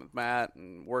talking with Matt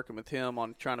and working with him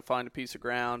on trying to find a piece of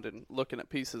ground and looking at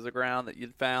pieces of ground that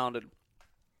you'd found.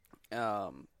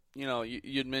 And,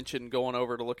 you'd mentioned going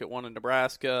over to look at one in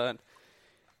Nebraska. And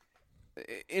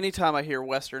anytime I hear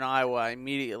Western Iowa, I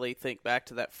immediately think back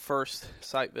to that first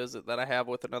site visit that I have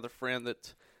with another friend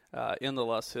that's in the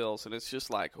Less Hills, and it's just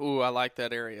like, ooh, I like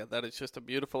that area. That is just a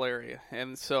beautiful area.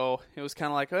 And so it was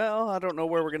kind of like, well, I don't know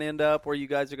where we're going to end up, where you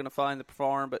guys are going to find the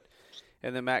farm,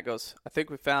 and then Matt goes, I think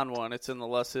we found one. It's in the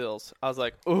Less Hills. I was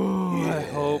like, ooh,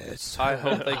 yes. I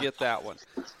hope they get that one.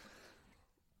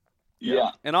 Yeah.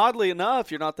 And oddly enough,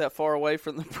 you're not that far away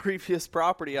from the previous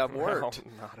property I've worked.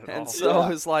 No, not at and all. so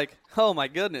it's like, oh my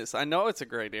goodness, I know it's a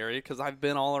great area because I've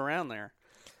been all around there.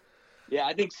 Yeah,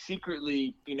 I think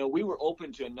secretly, we were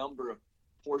open to a number of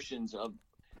portions of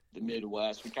the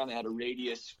Midwest. We kind of had a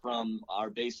radius from our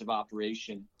base of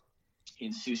operation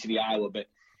in Sioux City, Iowa, but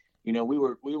we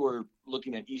were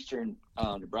looking at eastern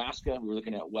Nebraska. We were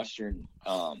looking at western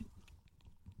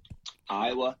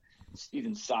Iowa,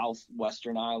 even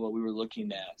southwestern Iowa. We were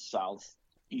looking at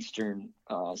southeastern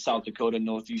South Dakota,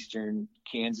 northeastern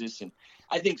Kansas, and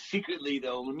I think secretly,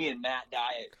 though, when me and Matt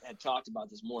Dye had talked about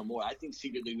this more and more, I think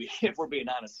secretly, if we're being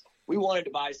honest, we wanted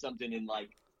to buy something in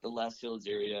like the Less Hills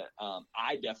area.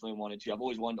 I definitely wanted to. I've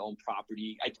always wanted to own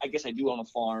property. I guess I do own a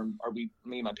farm, or me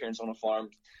and my parents own a farm,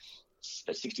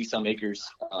 60-some acres.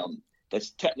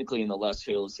 That's technically in the Less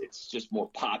Hills. It's just more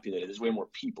populated. There's way more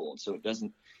people, and so it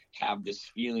doesn't have this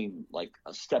feeling like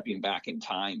a stepping back in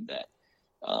time that,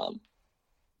 I'm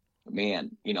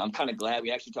kind of glad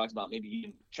we actually talked about maybe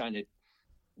even trying to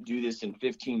do this in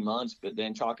 15 months, but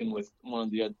then talking with one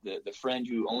of the friend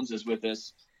who owns this with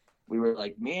us, we were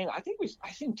like, man, I think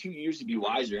 2 years would be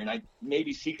wiser. And I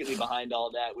maybe secretly behind all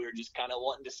that, we were just kind of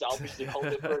wanting to selfishly hold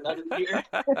it for another year.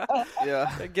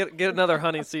 Yeah, get another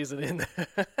hunting season in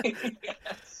there.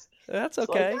 Yes. That's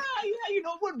okay. Like, it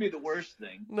wouldn't be the worst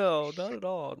thing. No, not at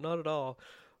all, not at all.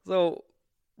 So,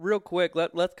 real quick,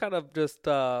 let's kind of just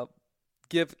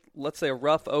give, let's say, a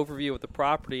rough overview of the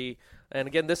property. And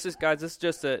again, this is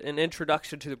just an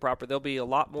introduction to the property. There'll be a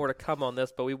lot more to come on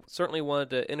this, but we certainly wanted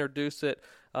to introduce it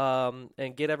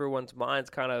and get everyone's minds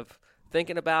kind of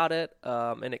thinking about it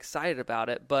and excited about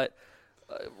it. But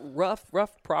rough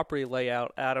property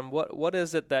layout, Adam. What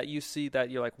is it that you see that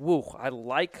you're like, whoa, I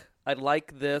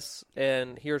like this,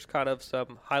 and here's kind of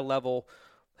some high level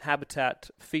habitat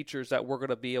features that we're going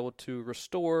to be able to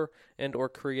restore and or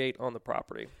create on the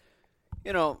property.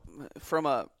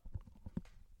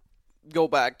 Go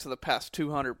back to the past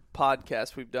 200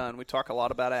 podcasts we've done, we talk a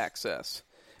lot about access.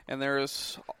 And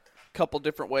there's a couple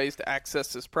different ways to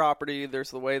access this property.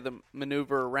 There's the way to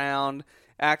maneuver around.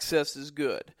 Access is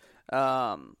good. It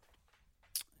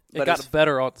got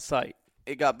better on site.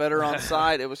 It got better on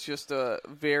site. It was just a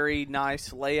very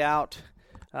nice layout.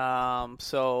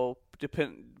 So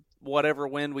whatever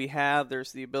wind we have,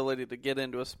 there's the ability to get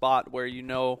into a spot where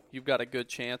you've got a good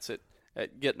chance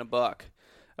at getting a buck.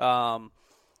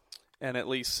 And at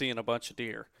least seeing a bunch of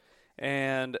deer.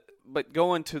 But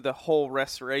going to the whole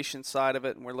restoration side of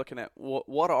it, and we're looking at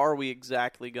what are we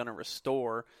exactly going to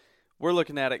restore, we're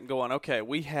looking at it and going, okay,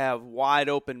 we have wide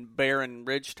open barren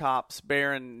ridgetops,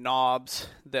 barren knobs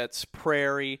that's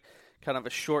prairie, kind of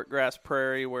a short grass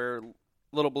prairie where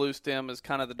little blue stem is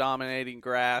kind of the dominating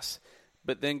grass,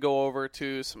 but then go over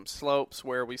to some slopes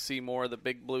where we see more of the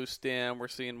big blue stem, we're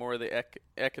seeing more of the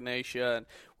echinacea, and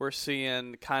we're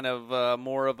seeing kind of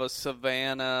more of a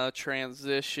savanna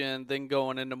transition, then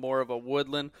going into more of a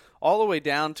woodland, all the way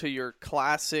down to your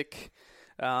classic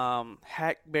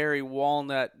hackberry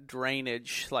walnut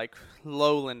drainage, like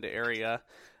lowland area,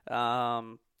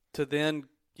 to then,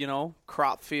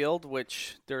 crop field,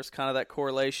 which there's kind of that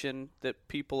correlation that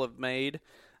people have made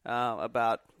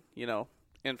about,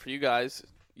 and for you guys,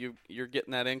 you're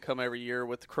getting that income every year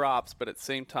with the crops, but at the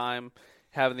same time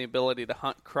having the ability to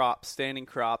hunt crops, standing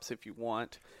crops if you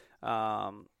want.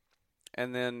 And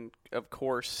then, of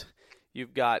course,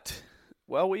 you've got,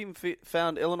 we even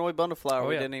found Illinois bundleflower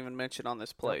we didn't even mention on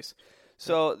this place.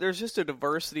 So there's just a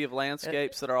diversity of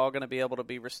landscapes that are all going to be able to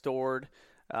be restored.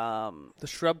 The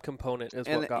shrub component is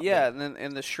what got me. and then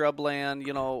in the shrubland,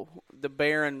 the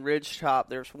barren ridge top,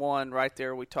 there's one right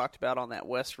there we talked about on that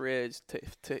west ridge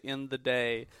to end the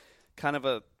day, kind of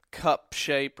a cup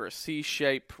shape or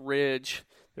C-shaped ridge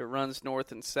that runs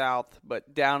north and south,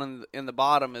 but down in the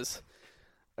bottom is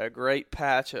a great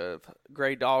patch of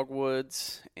gray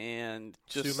dogwoods and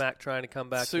just sumac trying to come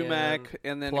back. Sumac,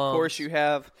 and then plums. Of course you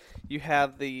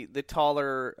have the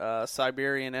taller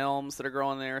Siberian elms that are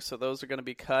growing there. So those are going to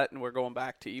be cut, and we're going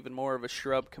back to even more of a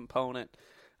shrub component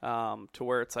to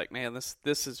where it's like, man,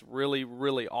 this is really,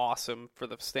 really awesome for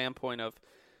the standpoint of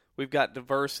we've got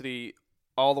diversity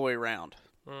all the way around.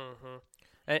 Mm-hmm.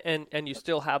 And you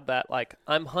still have that, like,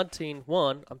 I'm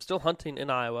still hunting in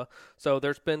Iowa, so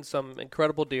there's been some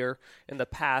incredible deer in the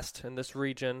past in this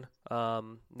region,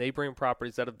 neighboring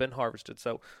properties that have been harvested,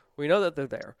 so we know that they're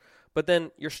there. But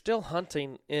then you're still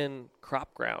hunting in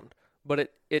crop ground,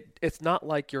 but it's not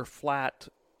like you're flat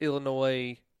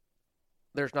Illinois,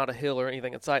 there's not a hill or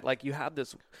anything in sight. Like, you have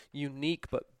this unique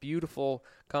but beautiful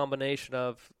combination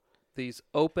of these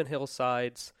open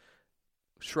hillsides,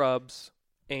 shrubs,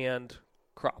 and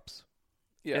crops.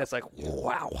 Yeah. And it's like,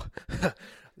 wow,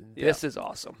 this is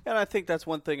awesome. And I think that's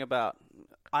one thing about,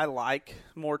 I like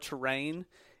more terrain.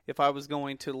 If I was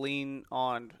going to lean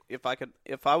on, if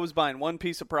I was buying one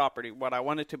piece of property, would I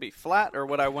want it to be flat or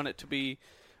would I want it to be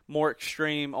more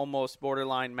extreme, almost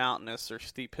borderline mountainous or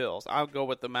steep hills? I would go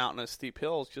with the mountainous steep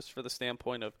hills just for the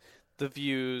standpoint of the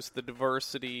views, the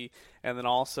diversity, and then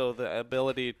also the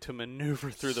ability to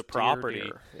maneuver through the property.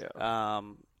 Yeah.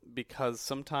 Because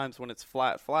sometimes when it's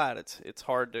flat, it's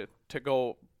hard to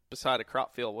go beside a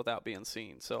crop field without being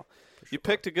seen. So you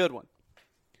picked a good one.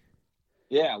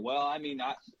 Yeah, well, I mean,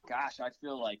 I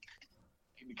feel like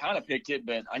we kind of picked it,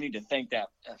 but I need to thank that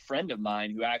a friend of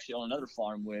mine who I actually own another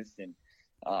farm with, and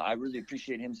I really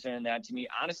appreciate him sending that to me.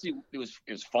 Honestly, it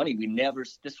was funny.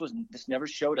 This never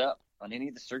showed up on any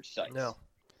of the search sites. No.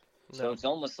 So it's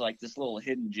almost like this little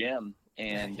hidden gem,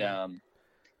 and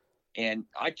and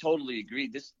I totally agree.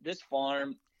 This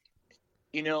farm,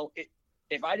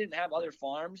 if I didn't have other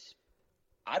farms,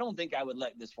 I don't think I would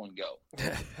let this one go.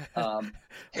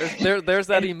 There's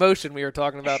that emotion we were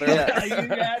talking about earlier. You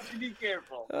have to be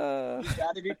careful. You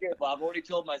got to be careful. I've already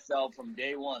told myself from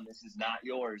day one, this is not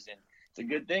yours, and it's a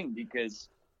good thing because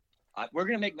we're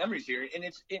going to make memories here. And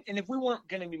if we weren't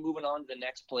going to be moving on to the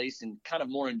next place and kind of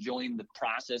more enjoying the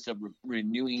process of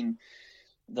renewing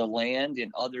the land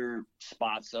in other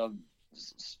spots of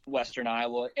Western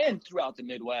Iowa and throughout the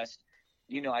Midwest,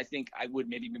 I think I would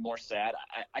maybe be more sad.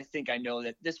 I think I know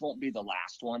that this won't be the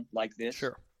last one like this.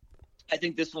 Sure. I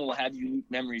think this one will have unique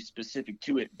memories specific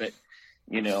to it, but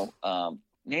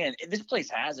man, this place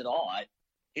has it all.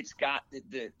 It's got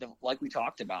the like we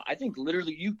talked about. I think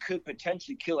literally you could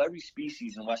potentially kill every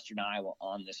species in Western Iowa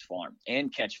on this farm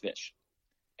and catch fish,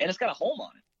 and it's got a home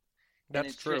on it.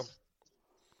 That's true.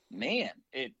 Man,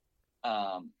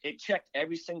 it checked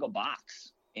every single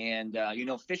box. And,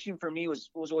 fishing for me was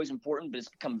always important, but it's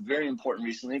become very important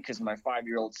recently because my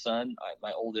 5-year-old son,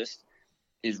 my oldest,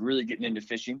 is really getting into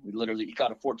fishing. He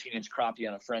caught a 14-inch crappie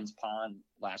on a friend's pond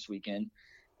last weekend.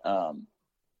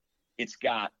 It's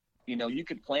got, you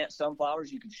could plant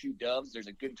sunflowers, you could shoot doves. There's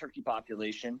a good turkey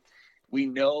population. We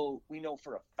know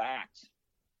for a fact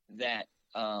that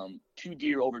 2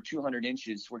 deer over 200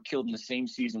 inches were killed in the same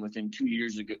season within 2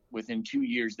 years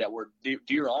that were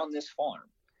deer on this farm.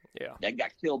 Yeah, that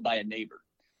got killed by a neighbor,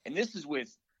 and this is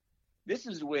with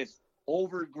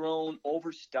overgrown,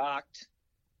 overstocked,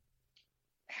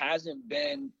 hasn't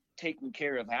been taken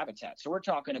care of habitat. So we're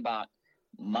talking about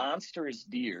monstrous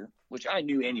deer, which I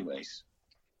knew anyways,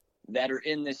 that are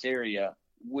in this area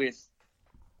with,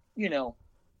 a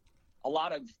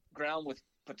lot of ground with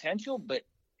potential, but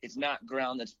it's not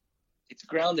ground it's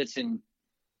ground that's in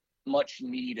much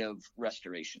need of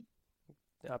restoration.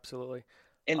 Absolutely.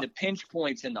 And the pinch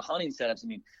points and the hunting setups, I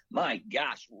mean, my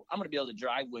gosh, I'm going to be able to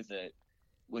drive with a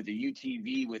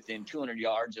UTV within 200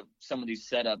 yards of some of these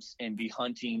setups and be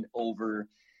hunting over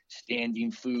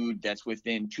standing food that's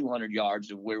within 200 yards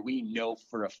of where we know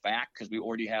for a fact, because we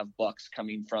already have bucks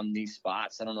coming from these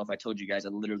spots. I don't know if I told you guys,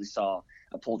 I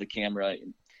pulled the camera,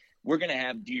 and we're going to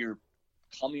have deer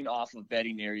coming off of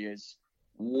bedding areas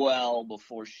well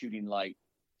before shooting light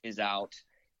is out.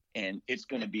 And it's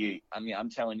going to be, I'm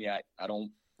telling you, I don't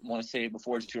want to say it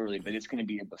before it's too early, but it's going to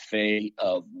be a buffet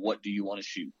of what do you want to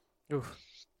shoot. Oof.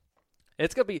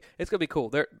 It's gonna be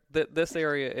cool. This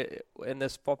area in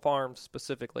this farm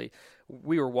specifically,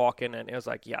 we were walking and it was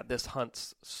like, yeah, this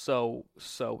hunt's so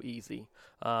easy.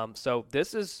 So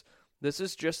this is this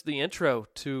is just the intro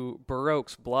to Burr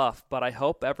Oaks Bluff, but I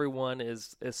hope everyone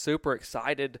is super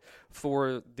excited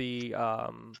for the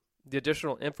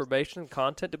additional information and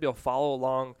content to be able to follow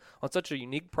along on such a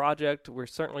unique project. We're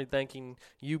certainly thanking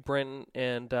you, Brenton,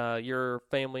 and your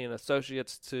family and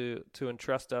associates to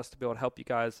entrust us to be able to help you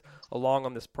guys along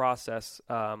on this process.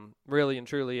 Really and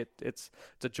truly, it's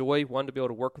a joy, one, to be able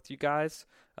to work with you guys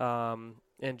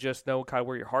and just know kind of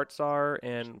where your hearts are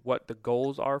and what the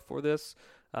goals are for this.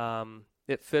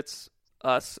 It fits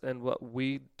us and what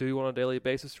we do on a daily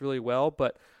basis really well,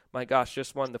 but my gosh,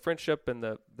 just the friendship and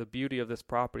the beauty of this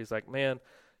property is like, man,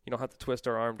 you don't have to twist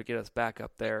our arm to get us back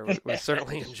up there. We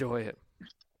certainly enjoy it.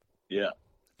 Yeah.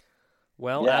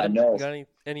 Well, yeah, Adam, no. you got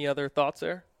any other thoughts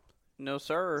there? No,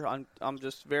 sir. I'm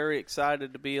just very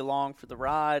excited to be along for the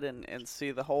ride and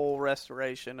see the whole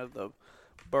restoration of the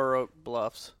Burr Oak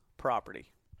Bluffs property.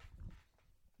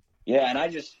 Yeah, and I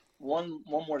just one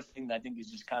more thing that I think is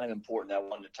just kind of important that I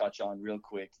wanted to touch on real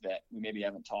quick that we maybe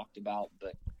haven't talked about,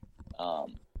 but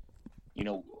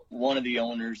one of the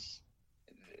owners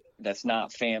that's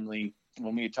not family,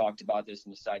 when we had talked about this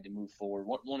and decided to move forward,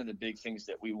 one of the big things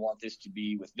that we want this to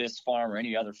be with this farm or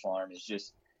any other farm is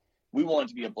just we want it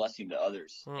to be a blessing to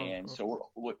others. And so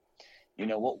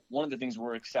one of the things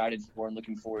we're excited for and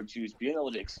looking forward to is being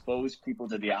able to expose people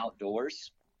to the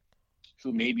outdoors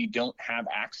who maybe don't have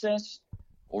access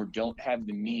or don't have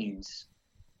the means,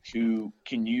 who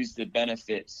can use the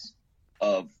benefits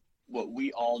of what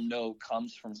we all know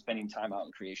comes from spending time out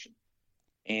in creation.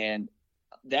 And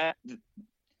that,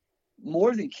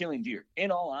 more than killing deer,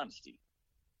 in all honesty,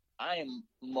 I am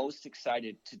most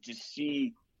excited to just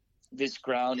see this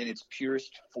ground in its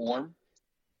purest form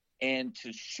and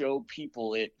to show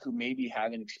people it who maybe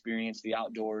haven't experienced the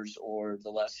outdoors or the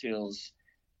Les Hills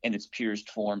in its purest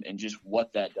form and just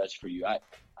what that does for you. I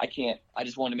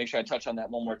just wanted to make sure I touch on that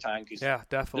one more time, because yeah,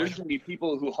 definitely, there's going to be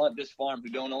people who hunt this farm who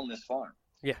don't own this farm.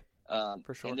 Yeah,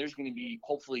 for sure. And there's going to be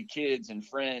hopefully kids and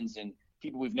friends and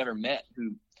people we've never met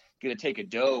who get to take a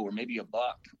doe or maybe a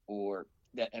buck, or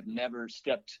that have never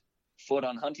stepped foot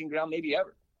on hunting ground, maybe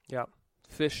ever. Yeah,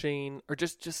 fishing, or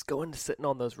just going to sitting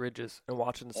on those ridges and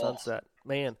watching the sunset.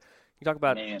 Man, you talk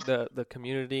about the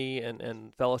community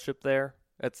and fellowship there.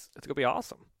 It's gonna be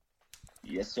awesome.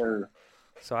 Yes, sir.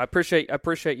 So I appreciate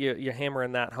you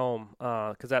hammering that home,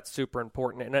 because that's super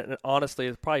important, and honestly,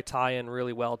 it'll probably tie in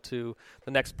really well to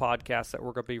the next podcast that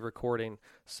we're going to be recording.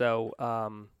 So,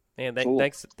 cool.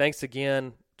 Thanks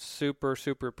again. Super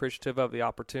appreciative of the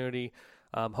opportunity.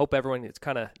 Hope everyone is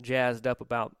kind of jazzed up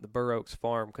about the Burr Oaks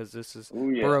farm, because this is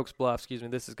Burr Oaks Bluff. Excuse me.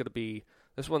 This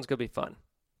one's gonna be fun.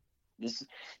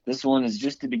 This one is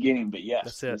just the beginning, but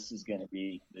yes, this is gonna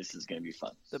be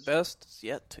fun. The best is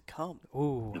yet to come.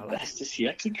 Ooh, the best is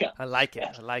yet to come. I like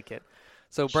it.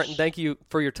 So, Brenton, thank you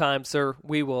for your time, sir.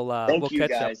 We will we'll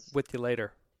catch up with you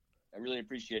later. I really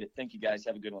appreciate it. Thank you, guys.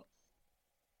 Have a good one.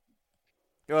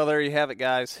 Well, there you have it,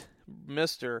 guys.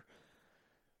 Mr.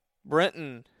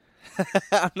 Brenton.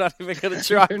 I'm not even going to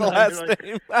try the last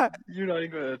name. You're not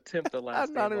even going to attempt the last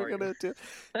name. I'm not even going to attempt.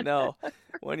 No,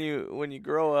 when you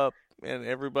grow up and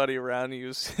everybody around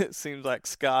you seems like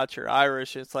Scotch or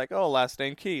Irish, it's like, oh, last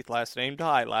name Keith, last name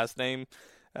Ty, last name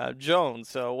Jones.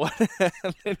 So what?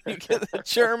 And then you get the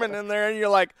German in there, and you're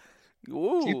like,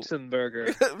 ooh,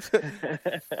 Kiepsenberger,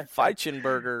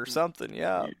 Feichenberger or something.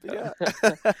 Yeah.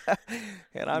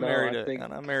 And I married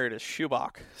a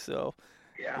Schubach. So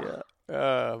yeah.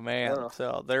 Oh man! Oh.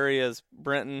 So there he is,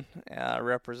 Brenton,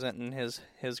 representing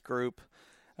his group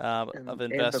of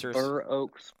investors. And the Burr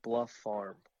Oaks Bluff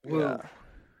Farm. Yeah.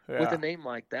 With a name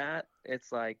like that,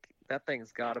 it's like that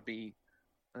thing's got to be.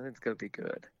 I think it's gonna be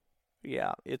good.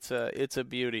 Yeah, it's a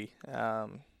beauty. Yeah,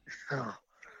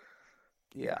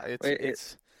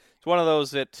 it's one of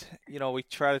those that we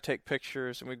try to take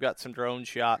pictures, and we've got some drone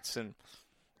shots, and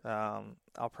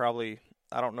I'll probably.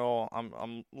 I don't know.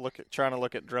 I'm trying to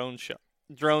look at drone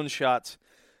shots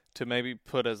to maybe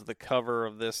put as the cover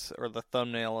of this or the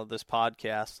thumbnail of this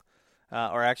podcast,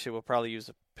 or actually we'll probably use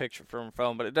a picture from a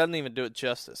phone, but it doesn't even do it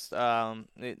justice.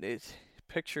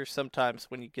 Pictures sometimes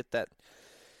when you get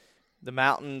the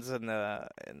mountains and the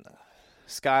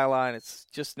skyline, it's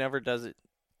just never does it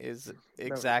is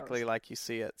exactly like you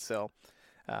see it. So.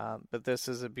 But this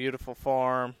is a beautiful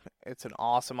farm. It's an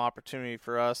awesome opportunity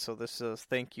for us. So this is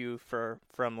thank you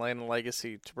from Land and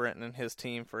Legacy to Brenton and his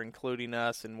team for including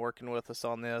us and working with us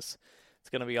on this. It's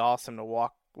going to be awesome to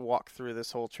walk through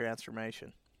this whole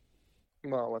transformation.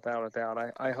 Well, without a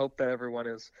doubt, I hope that everyone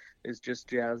is just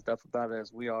jazzed up about it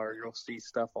as we are. You'll see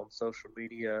stuff on social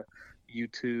media,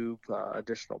 YouTube,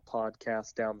 additional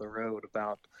podcasts down the road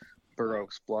about Burr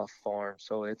Oaks Bluff Farm.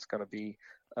 So it's going to be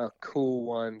a cool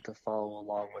one to follow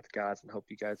along with, guys, and hope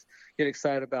you guys get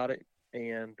excited about it.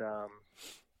 And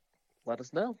let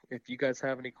us know if you guys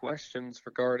have any questions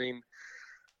regarding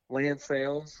land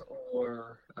sales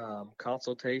or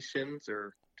consultations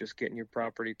or just getting your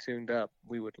property tuned up.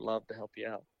 We would love to help you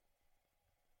out.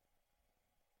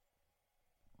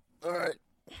 All right.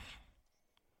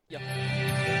 Yep.